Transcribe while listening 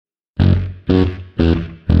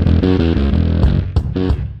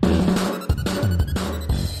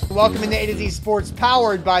Welcome into A to Z Sports,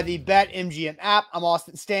 powered by the BetMGM app. I'm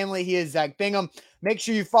Austin Stanley. He is Zach Bingham. Make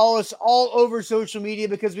sure you follow us all over social media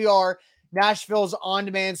because we are Nashville's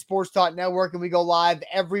on-demand sports talk network, and we go live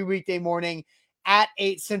every weekday morning at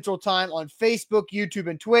 8 Central Time on Facebook, YouTube,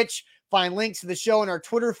 and Twitch. Find links to the show on our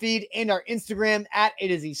Twitter feed and our Instagram at A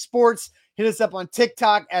to Z Sports. Hit us up on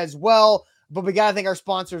TikTok as well. But we got to thank our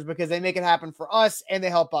sponsors because they make it happen for us and they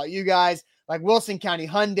help out you guys, like Wilson County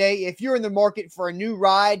Hyundai. If you're in the market for a new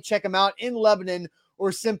ride, check them out in Lebanon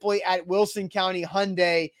or simply at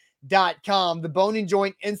wilsoncountyhyundai.com. The Bone and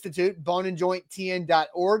Joint Institute,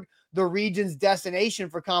 boneandjointtn.org, the region's destination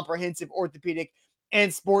for comprehensive orthopedic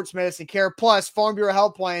and sports medicine care. Plus, Farm Bureau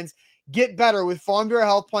Health Plans. Get better with Farm Bureau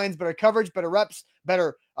Health Plans, better coverage, better reps,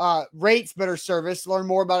 better rates, better service. Learn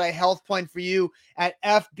more about a health plan for you at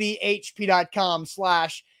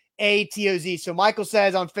fbhp.com/ATOZ. So Michael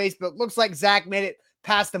says on Facebook, looks like Zach made it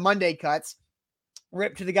past the Monday cuts.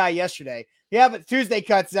 Rip to the guy yesterday. Yeah, but Tuesday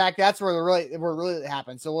cuts, Zach, that's where really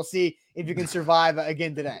happened. So we'll see if you can survive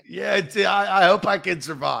again today. Yeah, I hope I can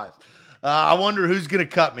survive. I wonder who's going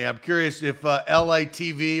to cut me. I'm curious if LA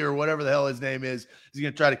TV or whatever the hell his name is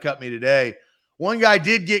going to try to cut me today. One guy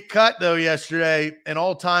did get cut, though, yesterday, an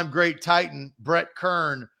all-time great Titan, Brett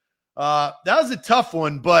Kern. That was a tough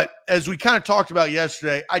one, but as we kind of talked about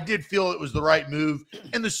yesterday, I did feel it was the right move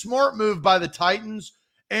and the smart move by the Titans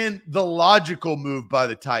and the logical move by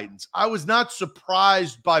the Titans. I was not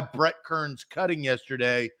surprised by Brett Kern's cutting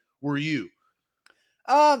yesterday. Were you?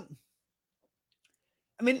 I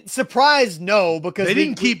mean, surprise, no, because they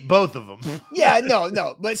didn't keep both of them. Yeah,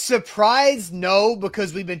 no. But surprise, no,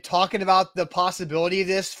 because we've been talking about the possibility of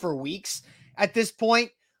this for weeks at this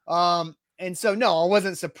point. And so, no, I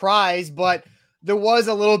wasn't surprised, but there was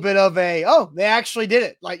a little bit of they actually did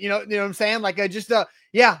it. Like, you know what I'm saying? Like, they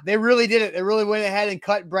really did it. They really went ahead and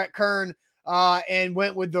cut Brett Kern and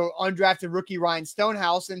went with the undrafted rookie Ryan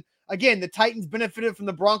Stonehouse. And again, the Titans benefited from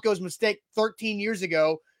the Broncos' mistake 13 years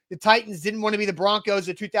ago. The Titans didn't want to be the Broncos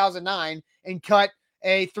of 2009 and cut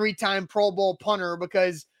a 3-time Pro Bowl punter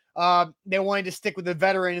because they wanted to stick with the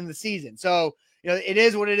veteran in the season. So, it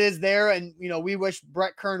is what it is there. And, we wish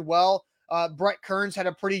Brett Kern well. Brett Kern's had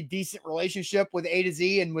a pretty decent relationship with A to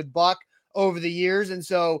Z and with Buck over the years. And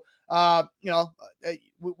so,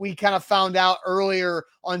 we kind of found out earlier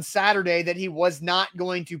on Saturday that he was not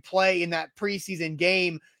going to play in that preseason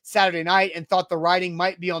game Saturday night and thought the writing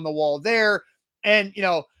might be on the wall there. And,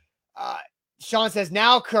 Sean says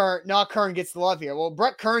now Kern gets the love here. Well,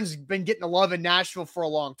 Brett Kern's been getting the love in Nashville for a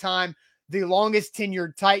long time. The longest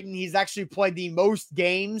tenured Titan. He's actually played the most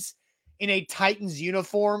games in a Titans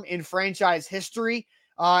uniform in franchise history.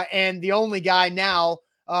 And the only guy now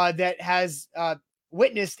that has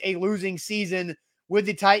witnessed a losing season with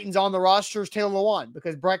the Titans on the roster is Taylor Lewan,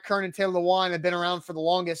 because Brett Kern and Taylor Lewan have been around for the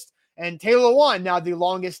longest. And Taylor Lewan now the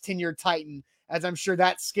longest tenured Titan, as I'm sure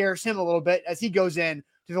that scares him a little bit as he goes in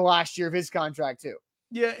to the last year of his contract too.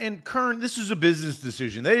 Yeah, and Kern, this is a business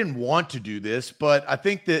decision. They didn't want to do this, but I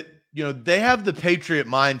think that, they have the Patriot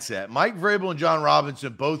mindset. Mike Vrabel and John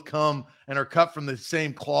Robinson both come and are cut from the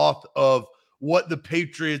same cloth of what the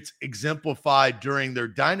Patriots exemplified during their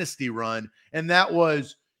dynasty run, and that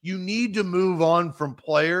was you need to move on from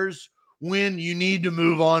players when you need to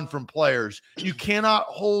move on from players. You cannot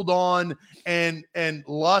hold on and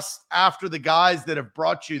lust after the guys that have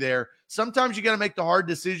brought you there. Sometimes you got to make the hard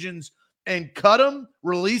decisions and cut them,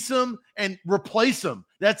 release them, and replace them.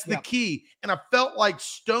 That's the key. And I felt like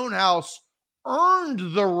Stonehouse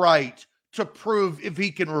earned the right to prove if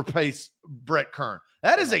he can replace Brett Kern.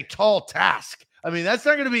 That is a tall task. I mean, that's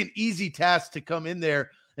not going to be an easy task to come in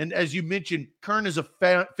there. And as you mentioned, Kern is a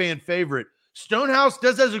fan favorite. Stonehouse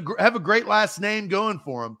does have a great last name going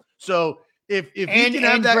for him. So if he can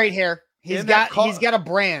have that great hair, he's got a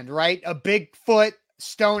brand, right? A big foot,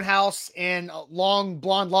 Stonehouse, and long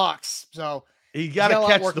blonde locks. So he got to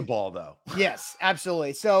catch the ball, though. Yes,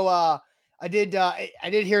 absolutely. So I did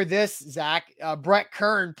hear this, Zach. Brett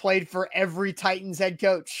Kern played for every Titans head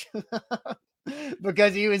coach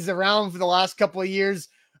because he was around for the last couple of years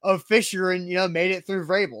of Fisher and made it through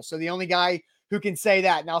Vrabel. So the only guy who can say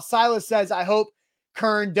that. Now Silas says, I hope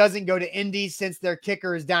Kern doesn't go to Indy since their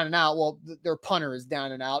kicker is down and out. Well, their punter is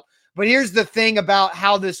down and out. But here's the thing about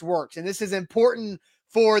how this works, and this is important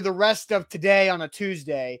for the rest of today on a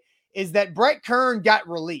Tuesday, is that Brett Kern got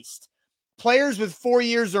released. Players with 4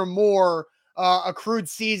 years or more accrued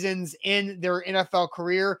seasons in their NFL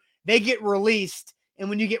career, they get released. And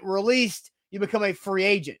when you get released, you become a free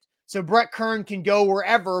agent. So Brett Kern can go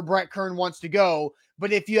wherever Brett Kern wants to go.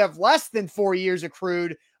 But if you have less than 4 years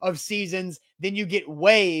accrued of seasons, then you get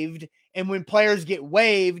waived. And when players get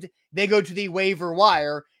waived, they go to the waiver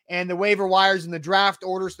wire. and the waiver wires in the draft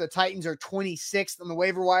order. So the Titans are 26th on the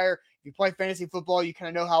waiver wire. If you play fantasy football, you kind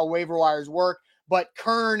of know how waiver wires work. But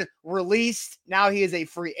Kern released. Now he is a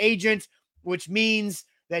free agent, which means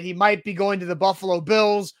that he might be going to the Buffalo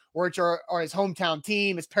Bills, which are his hometown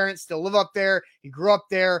team. His parents still live up there. He grew up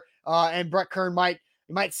there, and Brett Kern might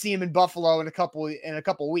see him in Buffalo in a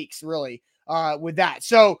couple weeks, really, with that.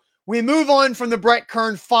 So we move on from the Brett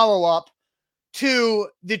Kern follow-up to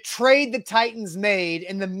the trade the Titans made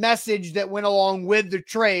and the message that went along with the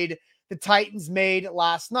trade the Titans made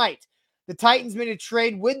last night. The Titans made a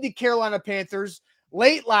trade with the Carolina Panthers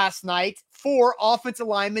late last night for offensive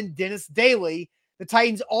lineman Dennis Daly. The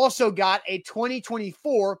Titans also got a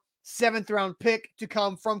 2024 7th-round pick to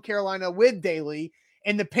come from Carolina with Daly,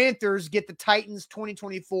 and the Panthers get the Titans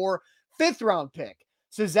 2024 5th-round pick.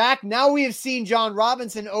 So, Zach, now we have seen John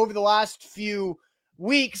Robinson over the last few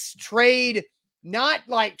weeks trade not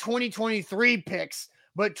like 2023 picks,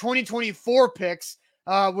 but 2024 picks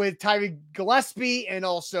with Tyree Gillespie and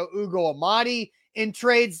also Ugo Amadi in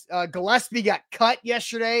trades. Gillespie got cut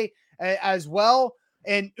yesterday as well,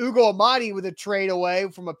 and Ugo Amadi with a trade away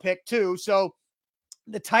from a pick too. So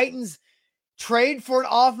the Titans trade for an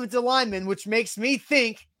offensive lineman, which makes me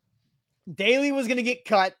think Daly was going to get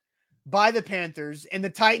cut by the Panthers, and the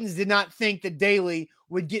Titans did not think that Daly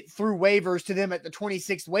would get through waivers to them at the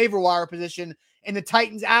 26th waiver wire position, and the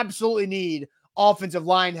Titans absolutely need offensive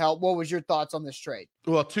line help. What was your thoughts on this trade?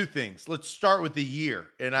 Well, two things. Let's start with the year,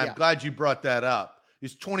 and I'm glad you brought that up.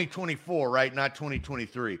 It's 2024, right? Not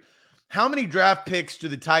 2023. How many draft picks do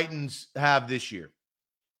the Titans have this year?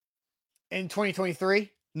 In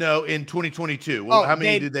 2023? No, in 2022. Well, how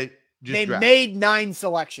many did they just draft? They made 9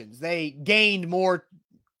 selections. They gained more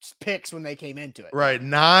picks when they came into it. Right,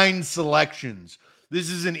 9 selections. This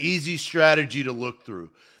is an easy strategy to look through.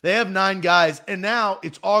 They have 9 guys, and now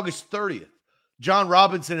it's August 30th. John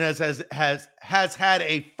Robinson has had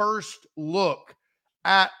a first look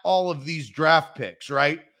at all of these draft picks,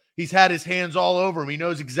 right? He's had his hands all over them. He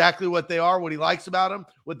knows exactly what they are, what he likes about them,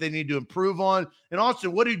 what they need to improve on. And also,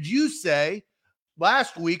 what did you say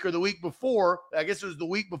last week or the week before? I guess it was the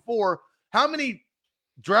week before. How many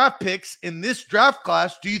draft picks in this draft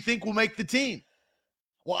class do you think will make the team?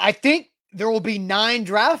 Well, I think there will be 9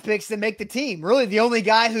 draft picks that make the team. Really, the only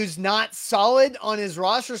guy who's not solid on his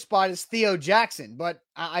roster spot is Theo Jackson, but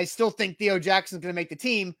I still think Theo Jackson's going to make the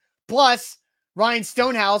team. Plus, Ryan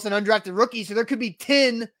Stonehouse, an undrafted rookie, so there could be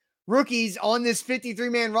 10 rookies on this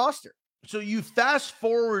 53-man roster. So you fast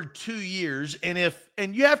forward 2 years, and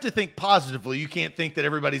you have to think positively. You can't think that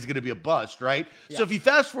everybody's going to be a bust, right? Yeah. So if you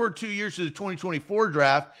fast forward 2 years to the 2024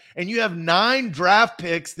 draft, and you have 9 draft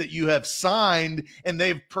picks that you have signed, and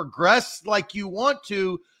they've progressed like you want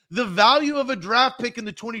to, the value of a draft pick in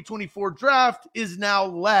the 2024 draft is now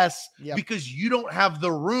less because you don't have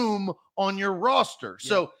the room on your roster.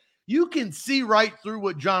 So you can see right through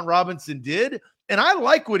what John Robinson did. And I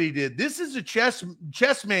like what he did. This is a chess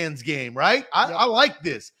man's game, right? I like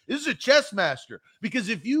this. This is a chess master, because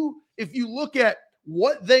if you look at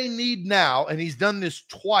what they need now, and he's done this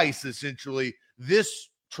twice, essentially, this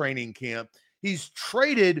training camp, he's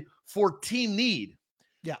traded for team need.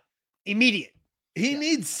 Yeah. Immediate. He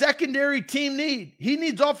needs secondary team need. He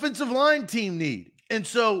needs offensive line team need. And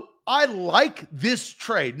so I like this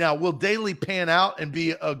trade. Now, will Daly pan out and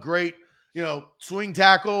be a great swing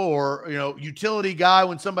tackle or, utility guy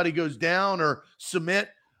when somebody goes down, or submit,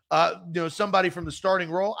 somebody from the starting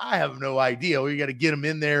role? I have no idea. We got to get him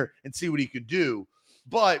in there and see what he could do.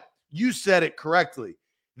 But you said it correctly.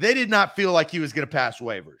 They did not feel like he was going to pass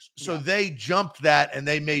waivers. So they jumped that, and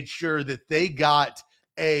they made sure that they got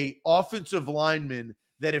a offensive lineman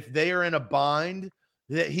that if they are in a bind,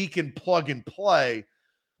 that he can plug and play,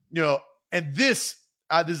 and this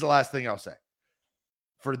is the last thing I'll say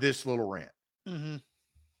for this little rant. Mm-hmm.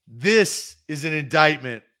 This is an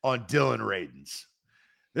indictment on Dillon Radunz.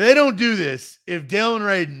 They don't do this if Dillon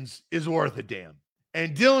Radunz is worth a damn.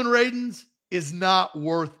 And Dillon Radunz is not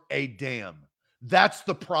worth a damn. That's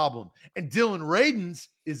the problem. And Dillon Radunz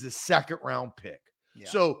is a 2nd-round pick. Yeah.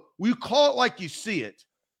 So we call it like you see it.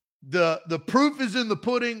 The proof is in the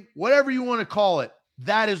pudding, whatever you want to call it.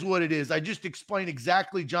 That is what it is. I just explained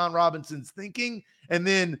exactly John Robinson's thinking, and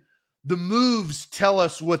then the moves tell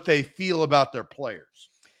us what they feel about their players.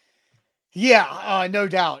 Yeah, no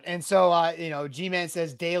doubt. And so, G-Man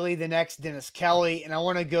says Daly, the next Dennis Kelly. And I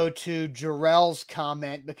want to go to Jarrell's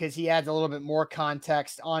comment because he adds a little bit more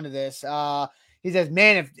context onto this. He says,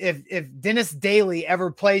 man, if Dennis Daly ever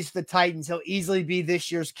plays for the Titans, he'll easily be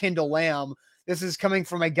this year's Kendall Lamb. this is coming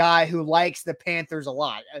from a guy who likes the Panthers a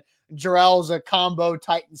lot. Jarrell's a combo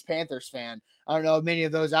Titans-Panthers fan. I don't know many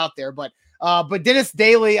of those out there, but Dennis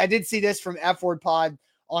Daly, I did see this from F-Word Pod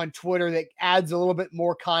on Twitter that adds a little bit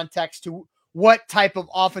more context to what type of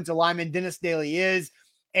offensive lineman Dennis Daly is.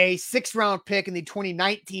 A 6th-round pick in the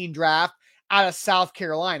 2019 draft out of South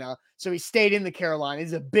Carolina. So he stayed in the Carolina.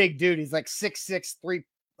 He's a big dude. He's like 6'6",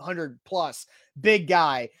 300 plus. Big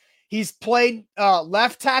guy. He's played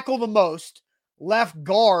left tackle the most, left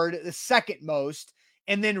guard the second most,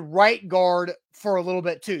 and then right guard for a little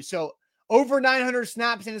bit too. So over 900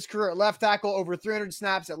 snaps in his career at left tackle, over 300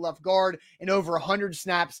 snaps at left guard, and over 100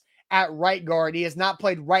 snaps at right guard. He has not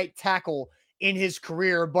played right tackle in his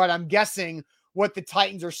career, but I'm guessing what the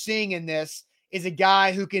Titans are seeing in this is a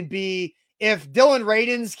guy who can be, if Dylan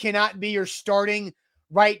Radins cannot be your starting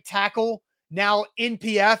right tackle, now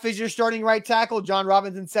NPF is your starting right tackle. John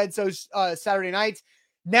Robinson said so Saturday night.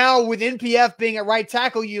 Now with NPF being at right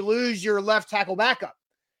tackle, you lose your left tackle backup,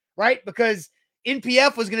 right? Because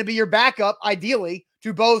NPF was going to be your backup, ideally,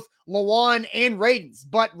 to both Lewan and Radins,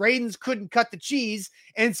 but Radins couldn't cut the cheese.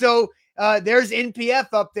 And so there's NPF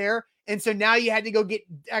up there. And so now you had to go get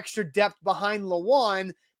extra depth behind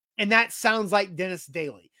Lewan, and that sounds like Dennis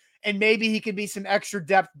Daly. And maybe he could be some extra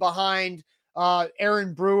depth behind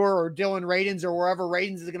Aaron Brewer or Dylan Radins or wherever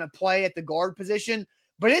Radins is going to play at the guard position.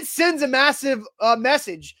 But it sends a massive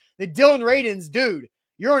message that Dylan Radins, dude,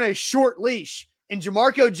 you're on a short leash. And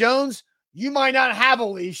Jamarco Jones, you might not have a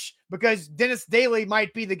leash because Dennis Daly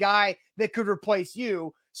might be the guy that could replace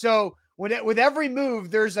you. So with every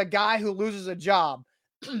move, there's a guy who loses a job.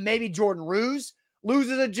 Maybe Jordan Ruse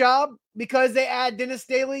loses a job because they add Dennis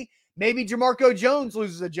Daly. Maybe Jamarco Jones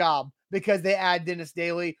loses a job because they add Dennis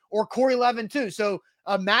Daly, or Corey Levin too. So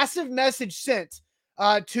a massive message sent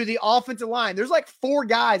to the offensive line. There's like 4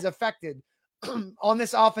 guys affected on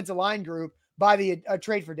this offensive line group by the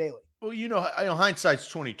trade for Daly. Well, hindsight's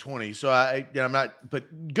 2020. So I'm not,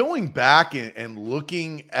 but going back and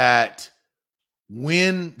looking at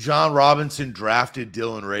when John Robinson drafted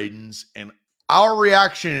Dylan Radins and our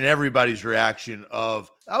reaction and everybody's reaction of,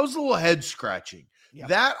 that was a little head scratching. Yep.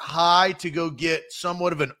 That high to go get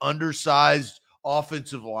somewhat of an undersized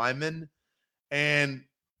offensive lineman, and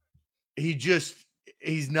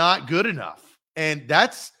he's not good enough. And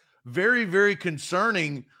that's very, very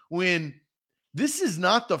concerning when this is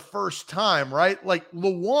not the first time, right? Like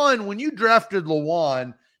Lewan, when you drafted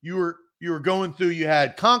Lewan, you were going through, you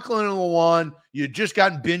had Conklin and Lewan, you had just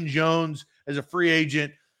gotten Ben Jones as a free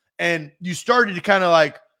agent, and you started to kind of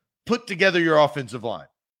like put together your offensive line.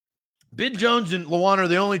 Ben Jones and Lewan are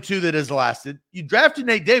the only 2 that has lasted. You drafted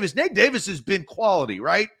Nate Davis. Nate Davis has been quality,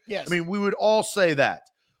 right? Yes. I mean, we would all say that.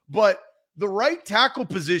 But the right tackle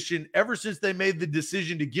position, ever since they made the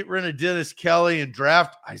decision to get rid of Dennis Kelly and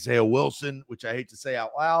draft Isaiah Wilson, which I hate to say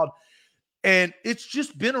out loud, and it's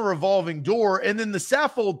just been a revolving door. And then the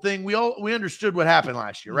Saffold thing, we understood what happened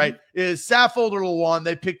last year, right? Is Saffold or Lewan?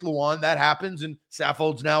 They picked Lewan. That happens, and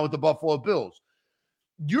Saffold's now with the Buffalo Bills.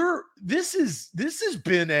 This has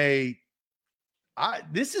been an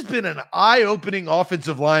eye-opening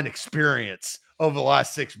offensive line experience over the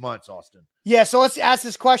last 6 months, Austin. Yeah, so let's ask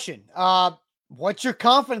this question. What's your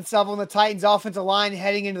confidence level in the Titans offensive line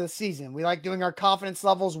heading into the season? We like doing our confidence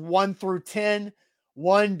levels 1 through 10,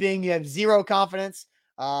 1 being you have 0 confidence,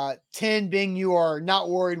 10 being you are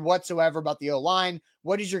not worried whatsoever about the O-line.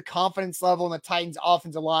 What is your confidence level in the Titans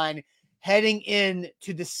offensive line heading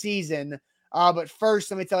into the season? But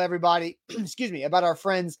first, let me tell everybody, about our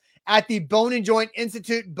friends at the Bone and Joint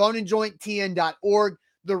Institute, boneandjointtn.org,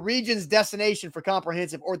 the region's destination for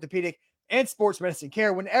comprehensive orthopedic and sports medicine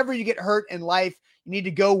care. Whenever you get hurt in life, you need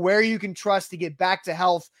to go where you can trust to get back to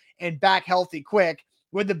health and back healthy quick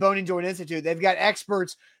with the Bone and Joint Institute. They've got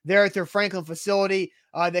experts there at their Franklin facility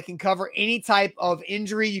that can cover any type of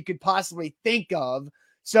injury you could possibly think of.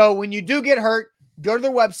 So when you do get hurt, go to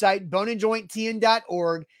their website,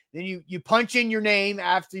 boneandjointtn.org. Then you punch in your name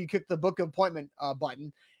after you click the book appointment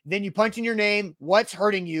button. Then you punch in your name, what's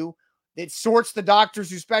hurting you. It sorts the doctors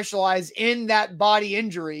who specialize in that body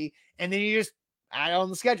injury, and then you just add it on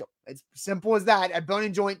the schedule. It's simple as that at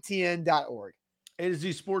boneandjointtn.org. A to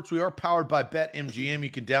Z Sports, we are powered by BetMGM. You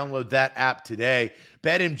can download that app today.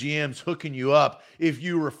 BetMGM's hooking you up if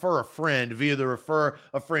you refer a friend via the Refer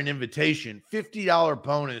a Friend invitation. $50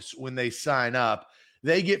 bonus when they sign up.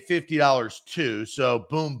 They get $50 too. So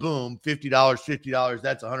boom, boom, $50,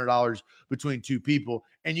 that's $100 between 2 people.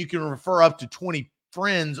 And you can refer up to 20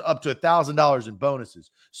 friends up to $1,000 in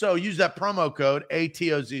bonuses. So use that promo code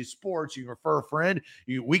ATOZ Sports. You can refer a friend.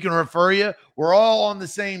 We can refer you. We're all on the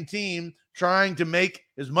same team trying to make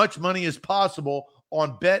as much money as possible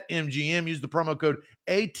on BetMGM. Use the promo code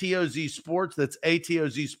ATOZ Sports. That's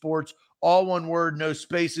ATOZ Sports, all one word, no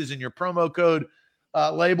spaces in your promo code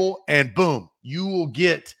label, and boom, you will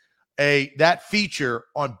get that feature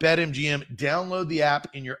on BetMGM. Download the app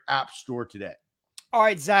in your app store today. All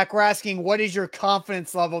right, Zach, we're asking, what is your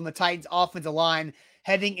confidence level in the Titans offensive line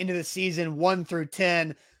heading into the season 1 through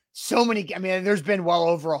 10? So many, I mean, there's been well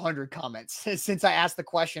over 100 comments since I asked the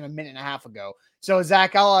question a minute and a half ago. So,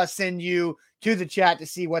 Zach, I'll send you to the chat to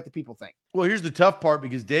see what the people think. Well, here's the tough part,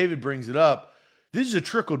 because David brings it up. This is a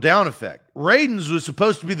trickle-down effect. Radens was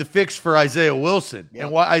supposed to be the fix for Isaiah Wilson,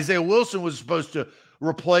 and why Isaiah Wilson was supposed to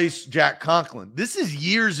replace Jack Conklin. This is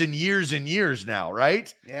years and years and years now,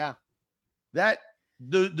 right? Yeah. That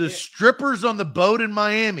the strippers on the boat in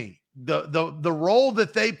Miami, the role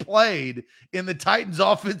that they played in the Titans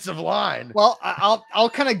offensive line. Well, I'll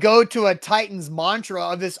kind of go to a Titans mantra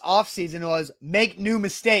of this offseason was make new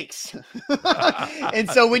mistakes. And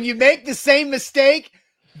so when you make the same mistake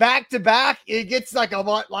back to back, it gets like a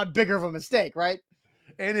lot bigger of a mistake, right?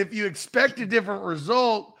 And if you expect a different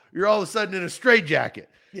result, you're all of a sudden in a straitjacket,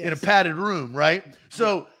 in a padded room, right?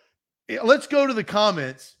 So let's go to the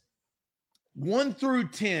comments. 1 through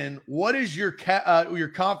 10, what is your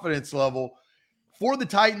confidence level for the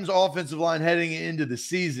Titans offensive line heading into the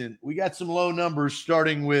season? We got some low numbers,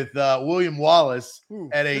 starting with William Wallace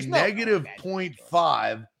at a negative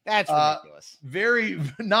 0.5. That's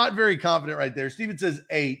ridiculous. Not very confident right there. Steven says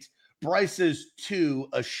 8. Bryce says 2,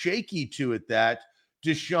 a shaky 2 at that.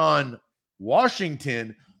 Deshaun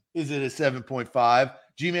Washington is at a 7.5.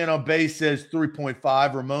 G-Man on base says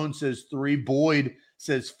 3.5. Ramon says 3. Boyd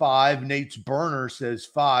says 5. Nate's Burner says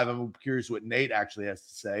 5. I'm curious what Nate actually has to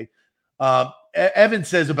say. Evan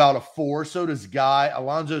says about a 4. So does Guy.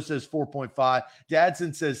 Alonzo says 4.5.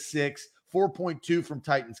 Dadson says 6. 4.2 from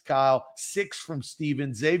Titans Kyle. 6 from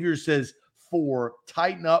Steven. Xavier says 4.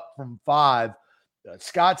 Tighten up from 5.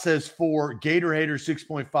 Scott says 4. Gator Hater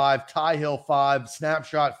 6.5. Ty Hill 5.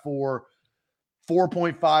 Snapshot 4.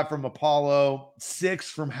 4.5 from Apollo. 6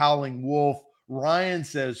 from Howling Wolf. Ryan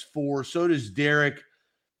says 4. So does Derek.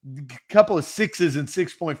 A couple of 6s and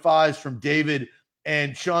 6.5s from David,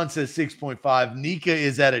 and Sean says 6.5. Nika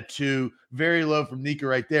is at a 2. Very low from Nika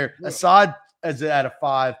right there. Assad is at a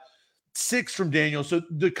 5. 6 from Daniel. So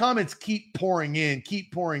the comments keep pouring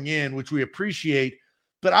in, which we appreciate.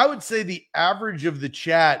 But I would say the average of the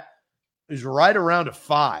chat is right around a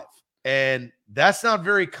 5. And that's not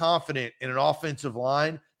very confident in an offensive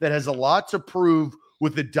line that has a lot to prove,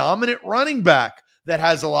 with a dominant running back that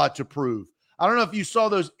has a lot to prove. I don't know if you saw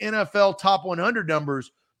those NFL top 100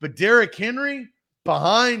 numbers, but Derrick Henry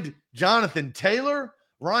behind Jonathan Taylor,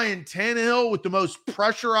 Ryan Tannehill with the most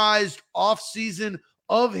pressurized offseason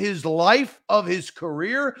of his life, of his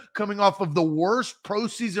career, coming off of the worst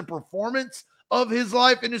postseason performance of his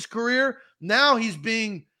life in his career. Now he's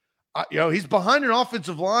being, he's behind an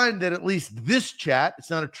offensive line that, at least this chat,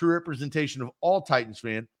 it's not a true representation of all Titans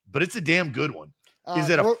fan, but it's a damn good one.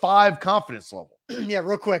 Is at a 5 confidence level. Yeah,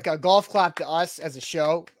 real quick, a golf clap to us as a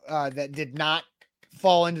show that did not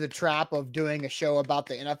fall into the trap of doing a show about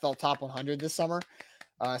the NFL Top 100 this summer.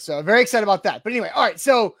 So very excited about that. But anyway, all right.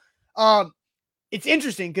 So it's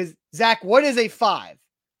interesting because, Zach, what is a 5?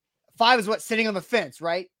 5 is what? Sitting on the fence,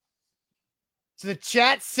 right? So the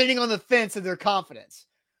chat's sitting on the fence of their confidence,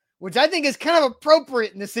 which I think is kind of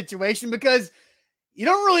appropriate in this situation because you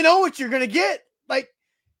don't really know what you're going to get. Like,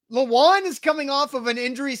 Lewan is coming off of an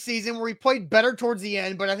injury season where he played better towards the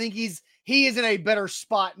end, but I think he is in a better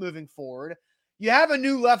spot moving forward. You have a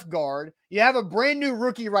new left guard. You have a brand new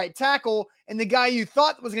rookie right tackle, and the guy you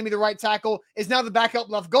thought was going to be the right tackle is now the backup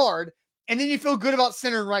left guard. And then you feel good about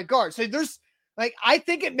center and right guard. So I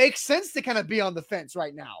think it makes sense to kind of be on the fence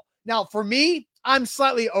right now. Now, for me, I'm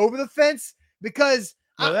slightly over the fence because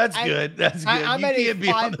that's good. That's good. I'm you at can't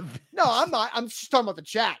be 5. on the fence. No, I'm not. I'm just talking about the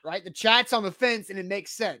chat, right? The chat's on the fence, and it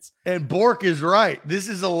makes sense. And Bork is right. This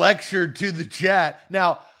is a lecture to the chat.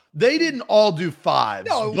 Now, they didn't all do 5s.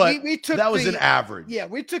 No, but we took that was an average. Yeah,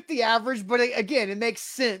 we took the average, but again, it makes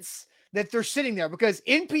sense that they're sitting there because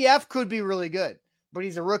NPF could be really good, but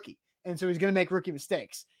he's a rookie, and so he's going to make rookie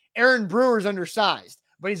mistakes. Aaron Brewer's undersized,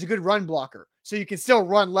 but he's a good run blocker. So you can still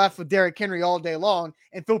run left with Derrick Henry all day long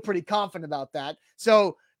and feel pretty confident about that.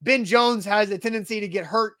 So Ben Jones has a tendency to get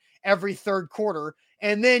hurt every third quarter.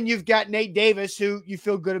 And then you've got Nate Davis, who you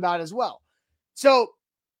feel good about as well. So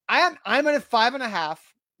I'm at a 5.5,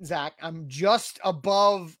 Zach. I'm just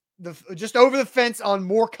over the fence on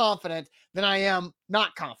more confident than I am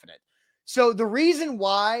not confident. So the reason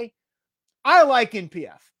why I like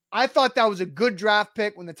NPF, I thought that was a good draft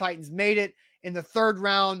pick when the Titans made it in the 3rd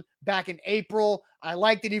round back in April. I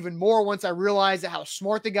liked it even more once I realized how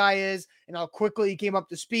smart the guy is and how quickly he came up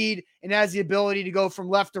to speed and has the ability to go from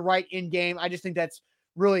left to right in game. I just think that's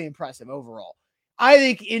really impressive overall. I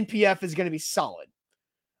think NPF is going to be solid.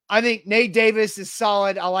 I think Nate Davis is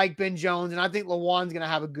solid. I like Ben Jones, and I think Lewan's going to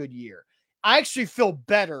have a good year. I actually feel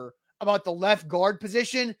better about the left guard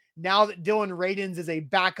position now that Dylan Radins is a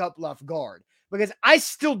backup left guard, because I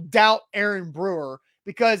still doubt Aaron Brewer,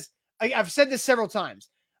 because I've said this several times.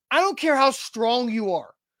 I don't care how strong you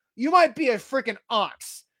are. You might be a freaking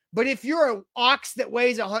ox, but if you're an ox that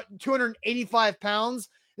weighs 285 pounds,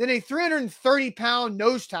 then a 330-pound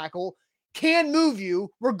nose tackle can move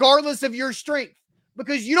you regardless of your strength,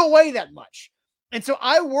 because you don't weigh that much. And so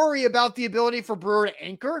I worry about the ability for Brewer to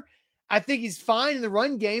anchor. I think he's fine in the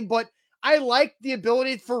run game, but I like the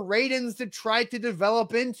ability for Radins to try to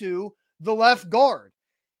develop into the left guard.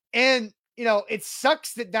 And, it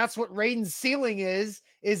sucks that that's what Radins' ceiling is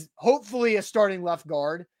hopefully a starting left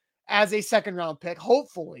guard as a second-round pick,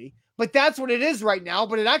 hopefully. But that's what it is right now.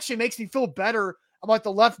 But it actually makes me feel better about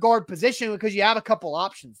the left guard position because you have a couple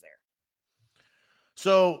options there.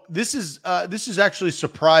 So this is actually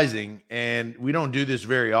surprising, and we don't do this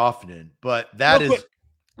very often, but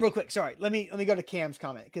real quick. Sorry. Let me go to Cam's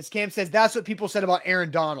comment, because Cam says that's what people said about Aaron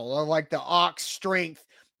Donald, or like the ox strength,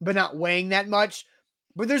 but not weighing that much.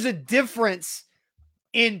 But there's a difference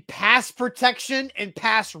in pass protection and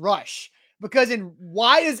pass rush, because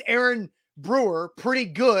why is Aaron Brewer pretty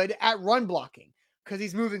good at run blocking? Because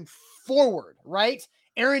he's moving forward, right?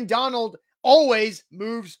 Aaron Donald always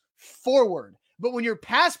moves forward. But when you're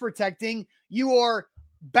pass protecting, you are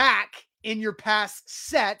back in your pass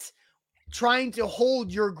set trying to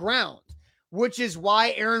hold your ground, which is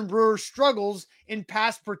why Aaron Brewer struggles in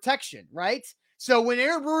pass protection, right? So when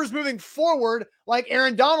Aaron Brewer is moving forward like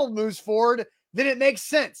Aaron Donald moves forward, then it makes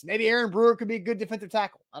sense. Maybe Aaron Brewer could be a good defensive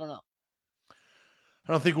tackle. I don't know.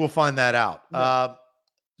 I don't think we'll find that out. No.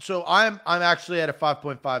 So I'm actually at a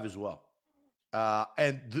 5.5 as well.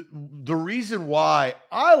 And the reason why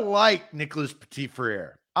I like Nicholas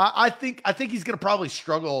Petit-Frere, I think he's going to probably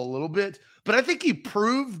struggle a little bit, but I think he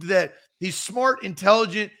proved that he's smart,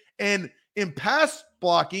 intelligent, and in pass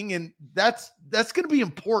blocking, and that's going to be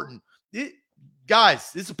important.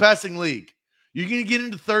 Guys, it's a passing league. You're going to get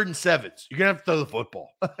into 3rd and 7s. You're going to have to throw the football.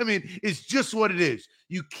 I mean, it's just what it is.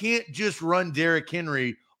 You can't just run Derrick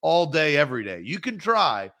Henry all day, every day. You can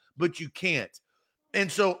try, but you can't.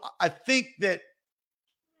 And so I think that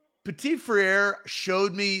Petit-Frere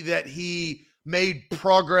showed me that he made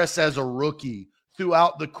progress as a rookie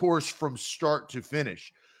throughout the course from start to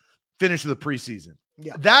finish of the preseason.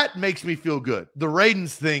 Yeah. That makes me feel good. The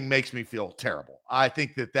Radins thing makes me feel terrible. I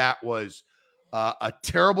think that was a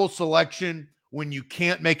terrible selection when you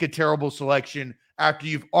can't make a terrible selection after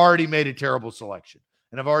you've already made a terrible selection.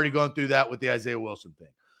 And I've already gone through that with the Isaiah Wilson thing.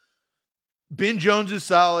 Ben Jones is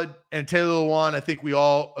solid, and Taylor Lewan, I think we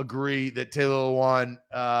all agree that Taylor Lewan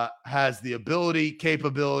has the ability,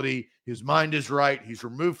 capability. His mind is right. He's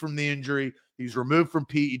removed from the injury. He's removed from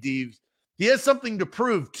PEDs. He has something to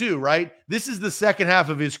prove too, right? This is the second half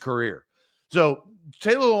of his career. So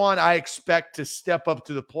Taylor Lewan, I expect to step up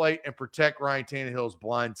to the plate and protect Ryan Tannehill's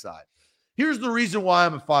blind side. Here's the reason why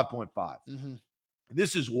I'm at 5.5. Mm-hmm.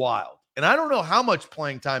 This is wild. And I don't know how much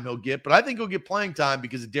playing time he'll get, but I think he'll get playing time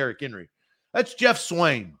because of Derrick Henry. That's Jeff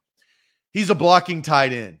Swain. He's a blocking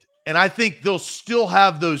tight end. And I think they'll still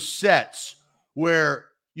have those sets where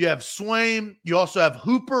you have Swain. You also have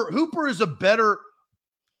Hooper. Hooper is a better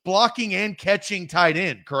blocking and catching tight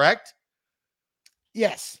end, correct?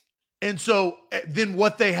 Yes. And so then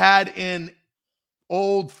what they had in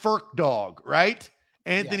old Ferk Dog, right?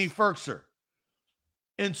 Anthony Ferkser.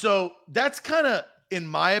 And so that's kind of, in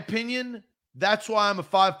my opinion, that's why I'm a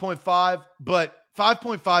 5.5, but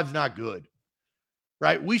 5.5 is not good,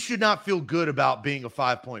 right? We should not feel good about being a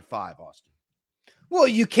 5.5, Austin. Well,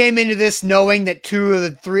 you came into this knowing that 2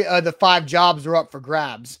 of the 5 jobs are up for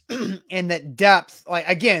grabs, and that depth, like,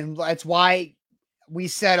 again, that's why we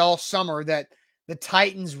said all summer that the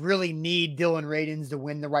Titans really need Dylan Radins to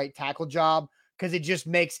win the right tackle job, because it just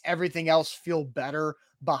makes everything else feel better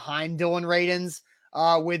behind Dylan Radins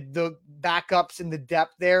with the backups and the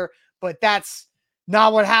depth there. But that's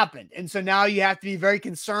not what happened. And so now you have to be very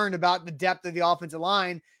concerned about the depth of the offensive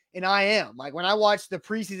line. And I am. Like, when I watched the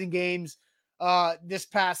preseason games this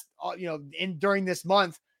past, during this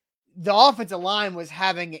month, the offensive line was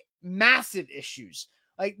having massive issues.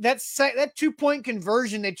 Like that 2-point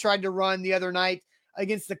conversion they tried to run the other night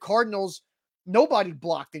against the Cardinals, nobody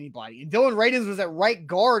blocked anybody. And Dylan Radins was at right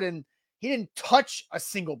guard, and he didn't touch a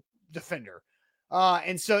single defender.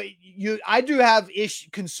 And so I do have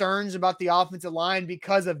concerns about the offensive line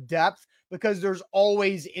because of depth, because there's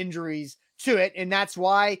always injuries to it. And that's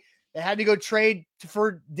why they had to go trade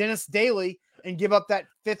for Dennis Daly and give up that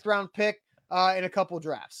 5th round pick in a couple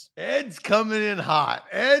drafts. Ed's coming in hot.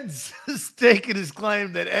 Ed's staking his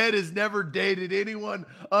claim that Ed has never dated anyone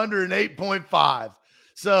under an 8.5.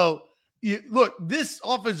 So, look, this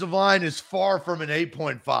offensive line is far from an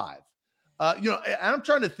 8.5. I'm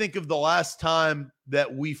trying to think of the last time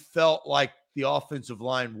that we felt like the offensive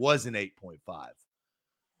line was an 8.5.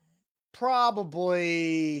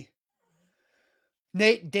 Probably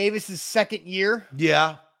Nate Davis's second year.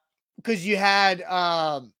 Yeah. Because you had,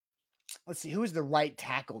 let's see, who was the right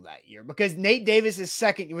tackle that year? Because Nate Davis's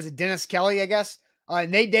second, was it Dennis Kelly, I guess?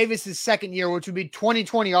 Nate Davis's second year, which would be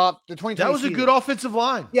 2020 off the 2020. That was season. A good offensive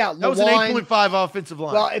line. Yeah. That was an 8.5 offensive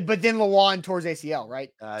line. Well, but then Lawan towards ACL, right?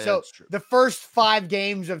 So the first 5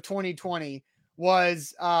 games of 2020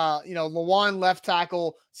 was, Lawan left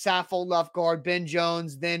tackle, Saffold left guard, Ben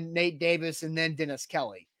Jones, then Nate Davis, and then Dennis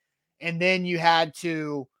Kelly. And then you had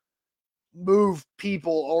to move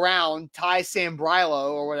people around. Ty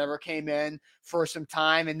Sambrilo or whatever came in for some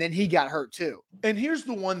time, and then he got hurt too. And here's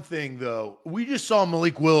the one thing, though. We just saw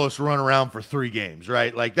Malik Willis run around for 3 games,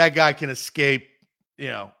 right? Like, that guy can escape,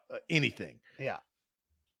 anything. Yeah.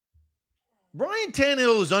 Ryan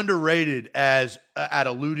Tannehill is underrated at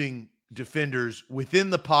eluding defenders within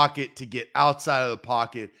the pocket to get outside of the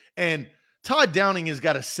pocket. And Todd Downing has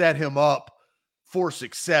got to set him up for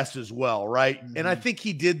success as well, right? Mm-hmm. And I think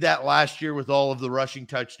he did that last year with all of the rushing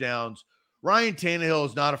touchdowns. Ryan Tannehill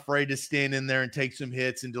is not afraid to stand in there and take some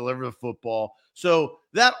hits and deliver the football. So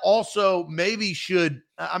that also maybe should,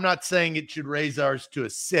 I'm not saying it should raise ours to a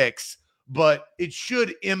 6, but it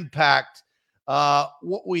should impact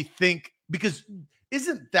what we think, because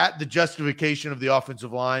isn't that the justification of the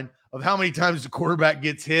offensive line, of how many times the quarterback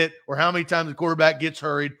gets hit, or how many times the quarterback gets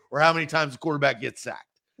hurried, or how many times the quarterback gets sacked?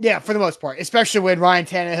 Yeah, for the most part, especially when Ryan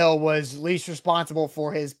Tannehill was least responsible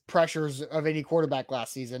for his pressures of any quarterback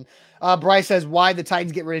last season. Bryce says, why the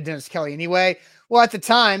Titans get rid of Dennis Kelly anyway? Well, at the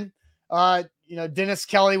time, Dennis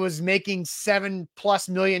Kelly was making $7+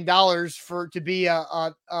 million to be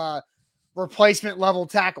a replacement level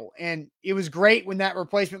tackle. And it was great when that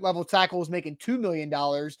replacement level tackle was making $2 million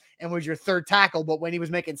and was your third tackle. But when he was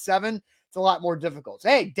making 7, it's a lot more difficult.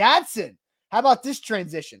 Hey, Dadson, how about this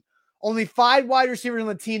transition? Only 5 wide receivers on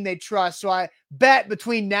the team they trust. So I bet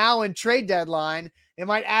between now and trade deadline, they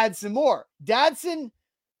might add some more. Dadson.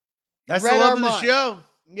 That's the love of the show.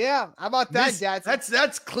 Yeah. How about that, Dadson?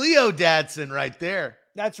 That's Cleo Dadson right there.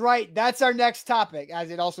 That's right. That's our next topic, as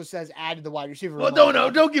it also says add to the wide receiver. Well,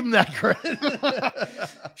 don't give him that credit.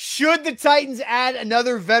 Should the Titans add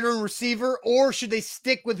another veteran receiver, or should they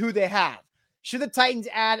stick with who they have? Should the Titans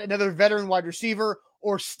add another veteran wide receiver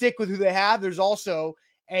or stick with who they have? There's also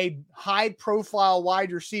a high-profile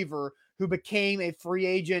wide receiver who became a free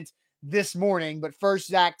agent this morning. But first,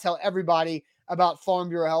 Zach, tell everybody about Farm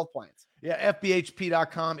Bureau Health Plans. Yeah,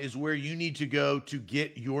 FBHP.com is where you need to go to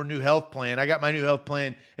get your new health plan. I got my new health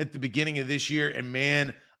plan at the beginning of this year, and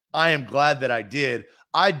man, I am glad that I did.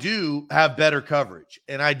 I do have better coverage,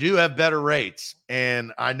 and I do have better rates,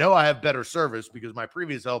 and I know I have better service because my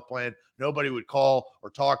previous health plan, nobody would call or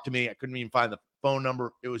talk to me. I couldn't even find the phone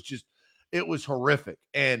number. It was horrific.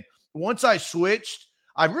 And once I switched,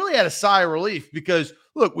 I really had a sigh of relief because,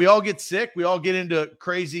 look, we all get sick. We all get into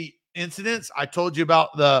crazy incidents. I told you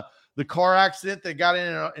about the car accident that got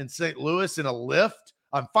in St. Louis in a lift.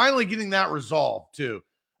 I'm finally getting that resolved, too.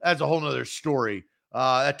 That's a whole nother story.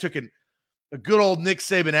 That took a good old Nick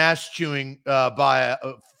Saban ass chewing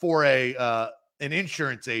for an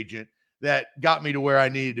insurance agent that got me to where I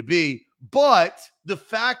needed to be. But the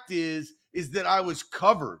fact is that I was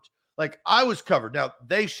covered. Like, I was covered. Now,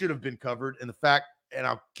 they should have been covered. And the fact, and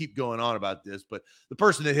I'll keep going on about this, but the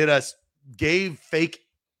person that hit us gave fake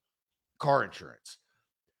car insurance.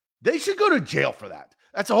 They should go to jail for that.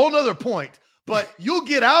 That's a whole nother point. But you'll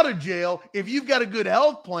get out of jail if you've got a good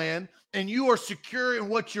health plan and you are secure in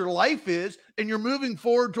what your life is and you're moving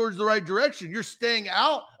forward towards the right direction. You're staying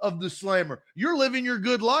out of the slammer. You're living your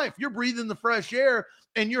good life. You're breathing the fresh air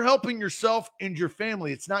and you're helping yourself and your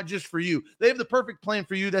family. It's not just for you. They have the perfect plan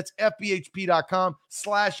for you. That's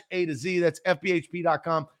FBHP.com/A to Z. That's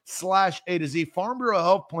FBHP.com/A to Z. Farm Bureau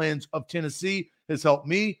Health Plans of Tennessee has helped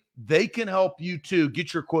me. They can help you too.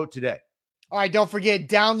 Get your quote today. All right, don't forget,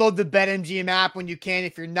 download the BetMGM app when you can.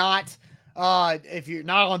 If you're not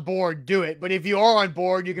on board, do it. But if you are on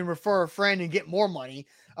board, you can refer a friend and get more money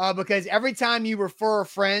because every time you refer a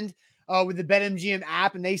friend with the BetMGM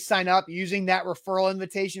app and they sign up using that referral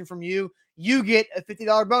invitation from you, you get a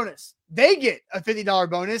 $50 bonus. They get a $50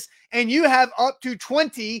 bonus, and you have up to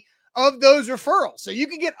 20 of those referrals. So you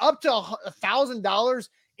can get up to $1,000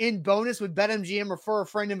 in bonus with BetMGM Refer a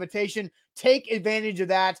Friend invitation. Take advantage of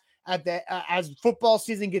that at the as football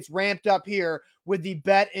season gets ramped up here with the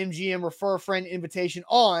BetMGM Refer a Friend invitation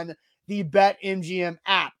on the BetMGM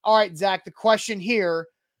app. All right, Zach, the question here,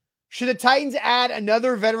 should the Titans add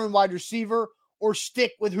another veteran wide receiver or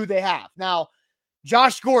stick with who they have? Now,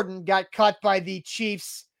 Josh Gordon got cut by the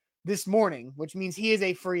Chiefs this morning, which means he is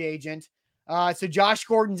a free agent. So Josh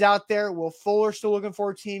Gordon's out there. Will Fuller still looking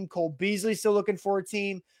for a team. Cole Beasley still looking for a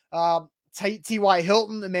team. T.Y.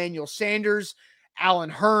 Hilton, Emmanuel Sanders,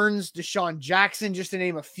 Allen Hurns, Deshaun Jackson, just to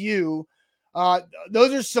name a few.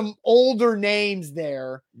 Those are some older names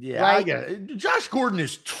there. Yeah, right? I get it. Josh Gordon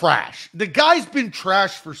is trash. The guy's been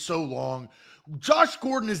trash for so long. Josh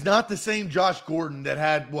Gordon is not the same Josh Gordon that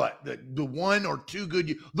had the one or two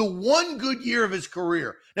the one good year of his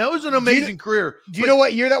career. Now, it was an amazing career. Do you know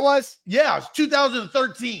what year that was? Yeah, it was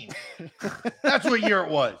 2013. That's what year it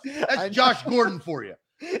was. That's Josh Gordon for you.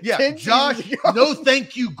 Yeah, Josh, no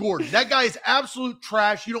thank you, Gordon. That guy is absolute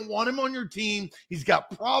trash. You don't want him on your team. He's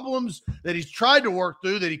got problems that he's tried to work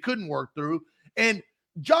through that he couldn't work through. And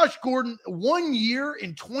Josh Gordon, 1 year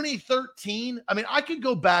in 2013. I mean, I could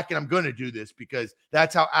go back, and I'm going to do this because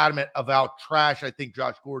that's how adamant of how trash I think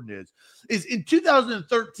Josh Gordon is in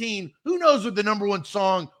 2013. Who knows what the number one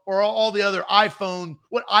song or all the other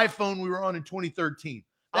what iPhone we were on in 2013?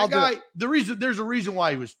 That guy, there's a reason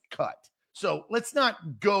why he was cut. So let's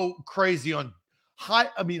not go crazy on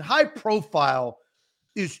high profile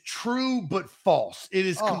is true, but false. It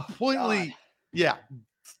is completely, God. Yeah.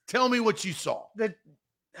 Tell me what you saw. The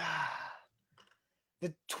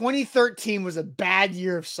 2013 was a bad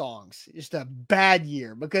year of songs. Just a bad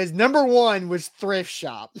year because number one was Thrift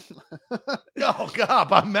Shop. Oh, God,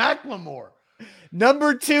 by Macklemore.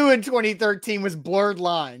 Number two in 2013 was Blurred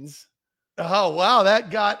Lines. Oh, wow. That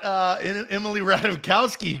got Emily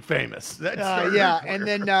Ratajkowski famous. Yeah. And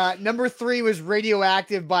then number three was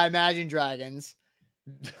Radioactive by Imagine Dragons.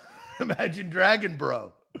 Imagine Dragon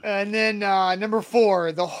Bro. And then number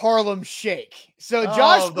four, the Harlem Shake. So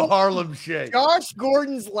the Harlem Shake. Josh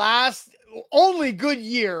Gordon's only good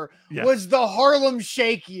year was the Harlem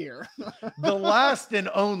Shake year. The last and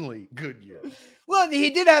only good year. Well, he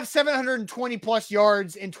did have 720 plus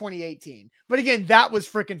yards in 2018, but again, that was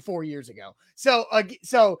freaking 4 years ago. So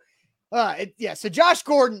Josh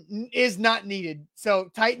Gordon is not needed. So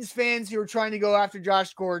Titans fans who are trying to go after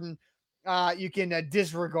Josh Gordon, you can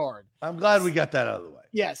disregard. I'm glad we got that out of the way.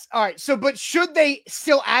 Yes. All right. So, but should they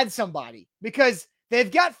still add somebody? Because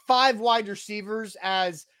they've got 5 wide receivers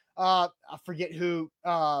as I forget who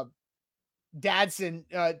Dadson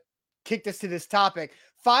kicked us to this topic.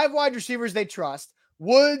 5 wide receivers they trust.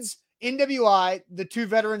 Woods, NWI, the 2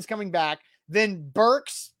 veterans coming back. Then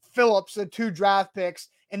Burks, Phillips, the 2 draft picks.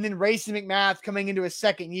 And then Racey McMath coming into his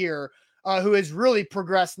second year, who has really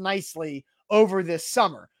progressed nicely over this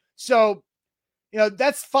summer. So,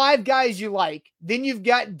 that's 5 guys you like. Then you've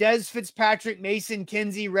got Dez Fitzpatrick, Mason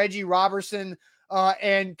Kinsey, Reggie Robertson,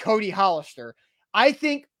 and Cody Hollister. I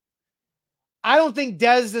don't think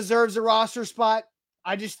Dez deserves a roster spot.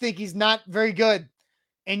 I just think he's not very good.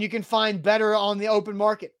 And you can find better on the open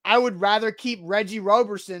market. I would rather keep Reggie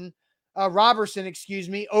Robertson, over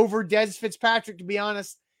Dez Fitzpatrick, to be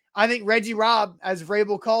honest. I think Reggie Rob, as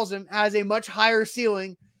Vrabel calls him, has a much higher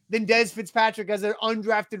ceiling than Dez Fitzpatrick as an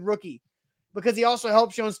undrafted rookie, because he also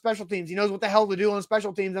helps you on special teams. He knows what the hell to do on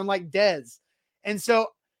special teams, unlike Dez. And so,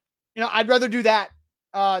 I'd rather do that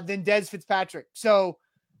than Dez Fitzpatrick. So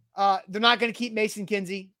they're not going to keep Mason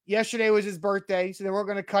Kinsey. Yesterday was his birthday, so they weren't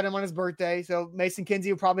going to cut him on his birthday. So Mason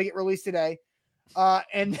Kinsey will probably get released today.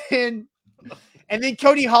 And then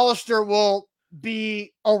Cody Hollister will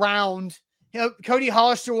be around. Cody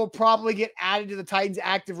Hollister will probably get added to the Titans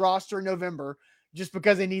active roster in November just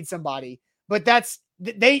because they need somebody. But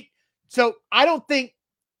so I don't think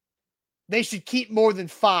they should keep more than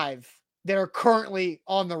 5 that are currently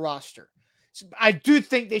on the roster. So I do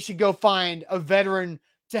think they should go find a veteran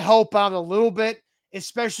to help out a little bit,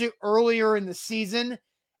 especially earlier in the season,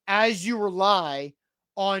 as you rely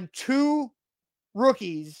on 2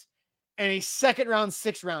 rookies and a second-round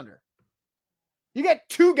 6-rounder. You got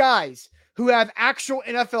 2 guys who have actual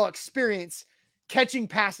NFL experience catching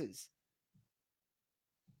passes.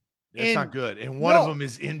 That's not good. And one of them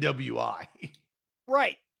is NWI.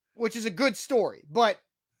 Right. Which is a good story, but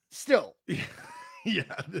still. Yeah,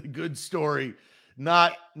 the good story.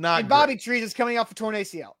 Not and Bobby Trees is coming off a torn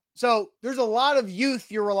ACL. So there's a lot of youth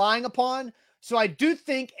you're relying upon. So I do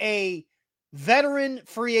think a veteran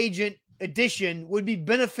free agent addition would be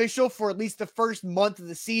beneficial for at least the first month of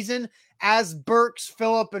the season as Burks,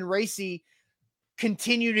 Phillip, and Racey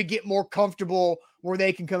continue to get more comfortable where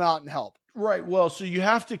they can come out and help. Right. Well, so you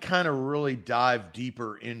have to kind of really dive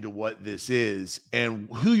deeper into what this is and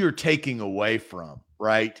who you're taking away from,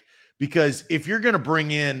 right? Because if you're going to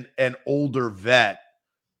bring in an older vet,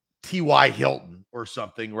 T.Y. Hilton or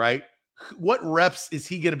something, right? What reps is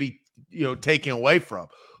he going to be, taking away from?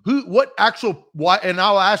 Why? And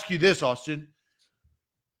I'll ask you this, Austin.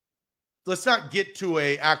 Let's not get to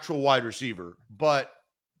a actual wide receiver, but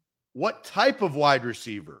what type of wide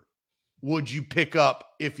receiver would you pick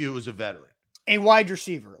up if it was a veteran? A wide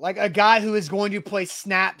receiver, like a guy who is going to play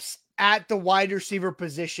snaps at the wide receiver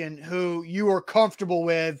position, who you are comfortable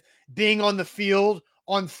with being on the field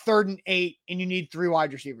on 3rd and 8, and you need 3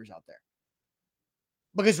 wide receivers out there.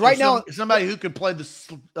 Because now, somebody who can play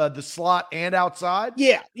the slot and outside.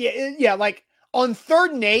 Yeah. Like on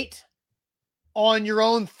 3rd and 8, on your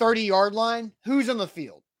own 30-yard line, who's on the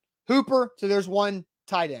field? Hooper. So there's one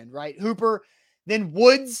tight end, right? Hooper. Then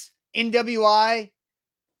Woods, NWI,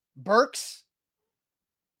 Burks.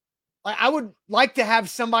 I would like to have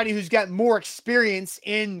somebody who's got more experience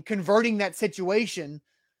in converting that situation.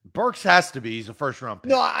 Burks has to be. He's a first-round pick.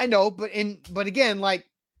 No, I know, but again, like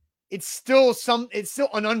it's still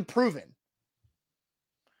an unproven.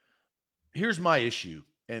 Here's my issue,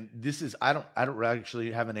 and this is I don't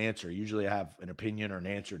actually have an answer. Usually, I have an opinion or an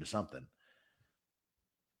answer to something.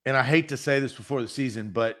 And I hate to say this before the season,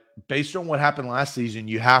 but based on what happened last season,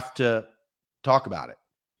 you have to talk about it.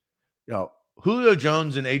 Julio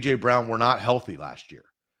Jones and A.J. Brown were not healthy last year.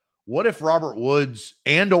 What if Robert Woods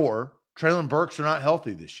and or Treylon Burks are not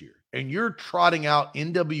healthy this year? And you're trotting out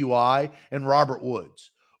NWI and Robert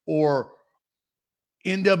Woods, or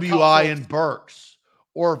NWI and Burks,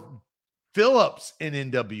 or Phillips and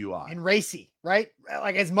NWI. And Racy, right?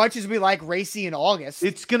 Like, as much as we like Racy in August,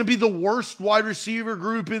 it's going to be the worst wide receiver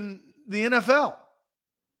group in the NFL.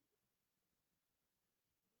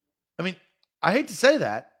 I mean, I hate to say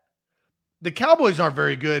that. The Cowboys aren't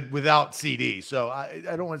very good without CD, so I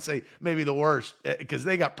don't want to say maybe the worst, because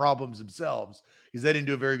they got problems themselves because they didn't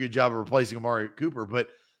do a very good job of replacing Amari Cooper. But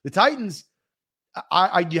the Titans,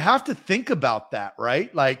 you have to think about that,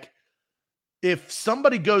 right? Like, if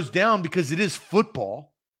somebody goes down, because it is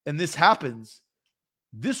football and this happens,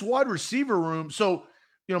 this wide receiver room. So,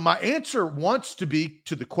 my answer wants to be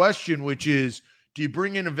to the question, which is, do you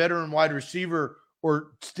bring in a veteran wide receiver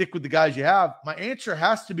or stick with the guys you have? My answer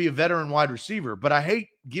has to be a veteran wide receiver, but I hate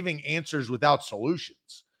giving answers without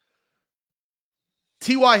solutions.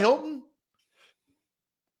 T.Y. Hilton?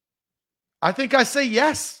 I think I say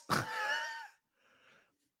yes.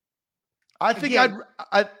 I think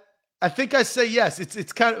I think I say yes.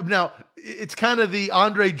 It's kind of the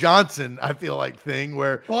Andre Johnson, I feel like, thing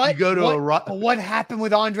where you go to what happened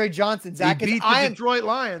with Andre Johnson, Zach? He beat the Detroit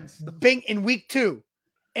Lions in week 2.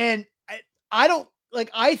 And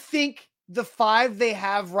I think the 5 they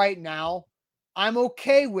have right now, I'm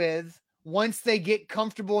okay with once they get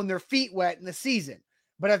comfortable and their feet wet in the season.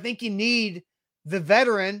 But I think you need the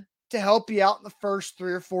veteran to help you out in the first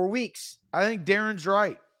 3 or 4 weeks. I think Darren's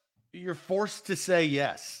right. You're forced to say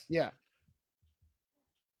yes. Yeah.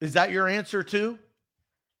 Is that your answer too?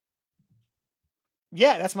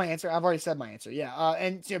 Yeah, that's my answer. I've already said my answer. Yeah.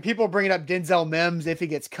 And people bringing up Denzel Mims if he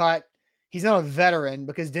gets cut. He's not a veteran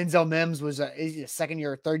because Denzel Mims was a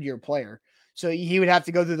second-year or third-year player. So he would have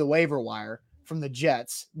to go through the waiver wire from the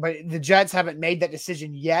Jets. But the Jets haven't made that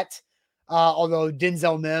decision yet, although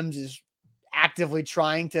Denzel Mims is actively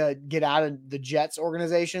trying to get out of the Jets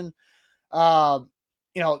organization. That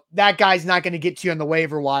guy's not going to get to you on the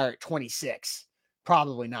waiver wire at 26.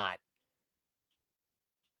 Probably not.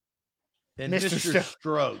 And Mr.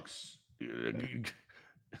 Strokes.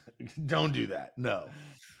 Don't do that. No.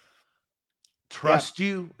 Trust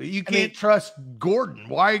you? You can't trust Gordon.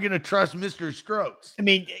 Why are you going to trust Mr. Strokes? I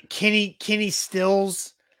mean, Kenny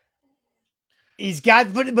Stills. He's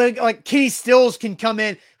got, but like Kenny Stills can come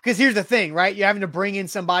in, because here's the thing, right? You're having to bring in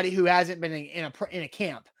somebody who hasn't been in a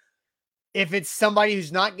camp. If it's somebody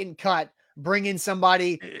who's not getting cut, bring in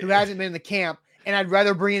somebody who hasn't been in the camp. And I'd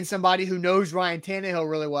rather bring in somebody who knows Ryan Tannehill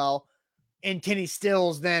really well and Kenny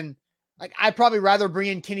Stills than, like, I'd probably rather bring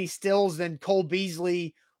in Kenny Stills than Cole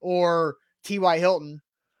Beasley or T.Y. Hilton.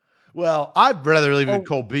 Well, I'd rather leave it with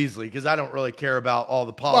Cole Beasley because I don't really care about all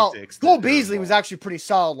the politics. Cole Beasley was actually pretty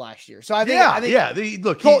solid last year. So I think,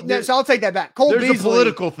 so I'll take that back. There's a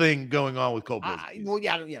political thing going on with Cole Beasley.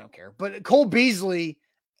 I don't care. But Cole Beasley,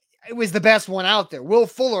 it was the best one out there. Will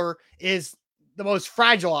Fuller is the most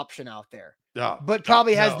fragile option out there, but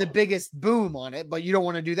probably has the biggest boom on it. But you don't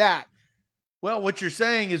want to do that. Well, what you're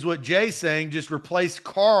saying is what Jay's saying. Just replace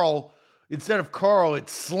Carl. Instead of Carl,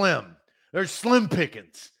 it's Slim. There's Slim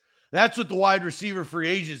Pickens. That's what the wide receiver free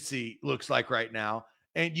agency looks like right now.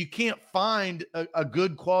 And you can't find a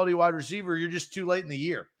good quality wide receiver. You're just too late in the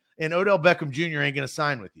year. And Odell Beckham Jr. ain't going to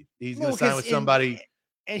sign with you. He's going to sign with somebody.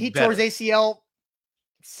 And he tore his ACL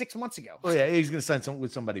 6 months ago. Oh, yeah. He's going to sign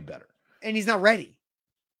with somebody better. And he's not ready.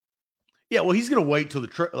 Yeah. Well, he's going to wait till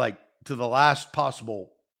to the last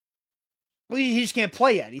possible. Well, he just can't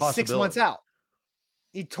play yet. He's 6 months out.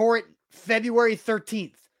 He tore it February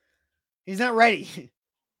 13th. He's not ready.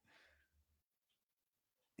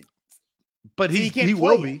 But he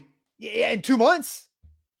will be. Yeah, in 2 months.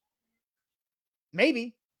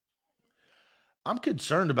 Maybe. I'm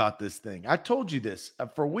concerned about this thing. I told you this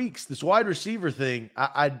for weeks. This wide receiver thing,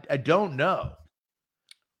 I don't know.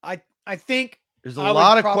 I think there's a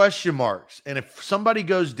lot of question marks. And if somebody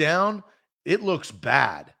goes down, it looks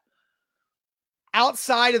bad.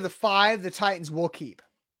 Outside of the 5, the Titans will keep.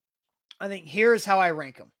 I think here's how I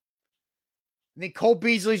rank them. I think Cole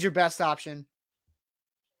Beasley's your best option.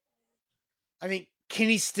 I think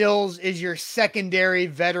Kenny Stills is your secondary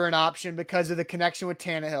veteran option because of the connection with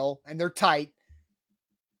Tannehill, and they're tight.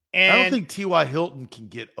 And I don't think T.Y. Hilton can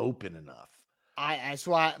get open enough. That's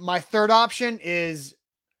why my third option is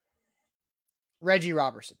Reggie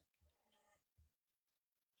Robertson,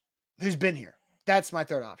 who's been here. That's my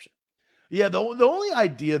third option. Yeah, the only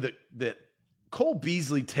idea that Cole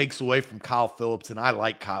Beasley takes away from Kyle Phillips, and I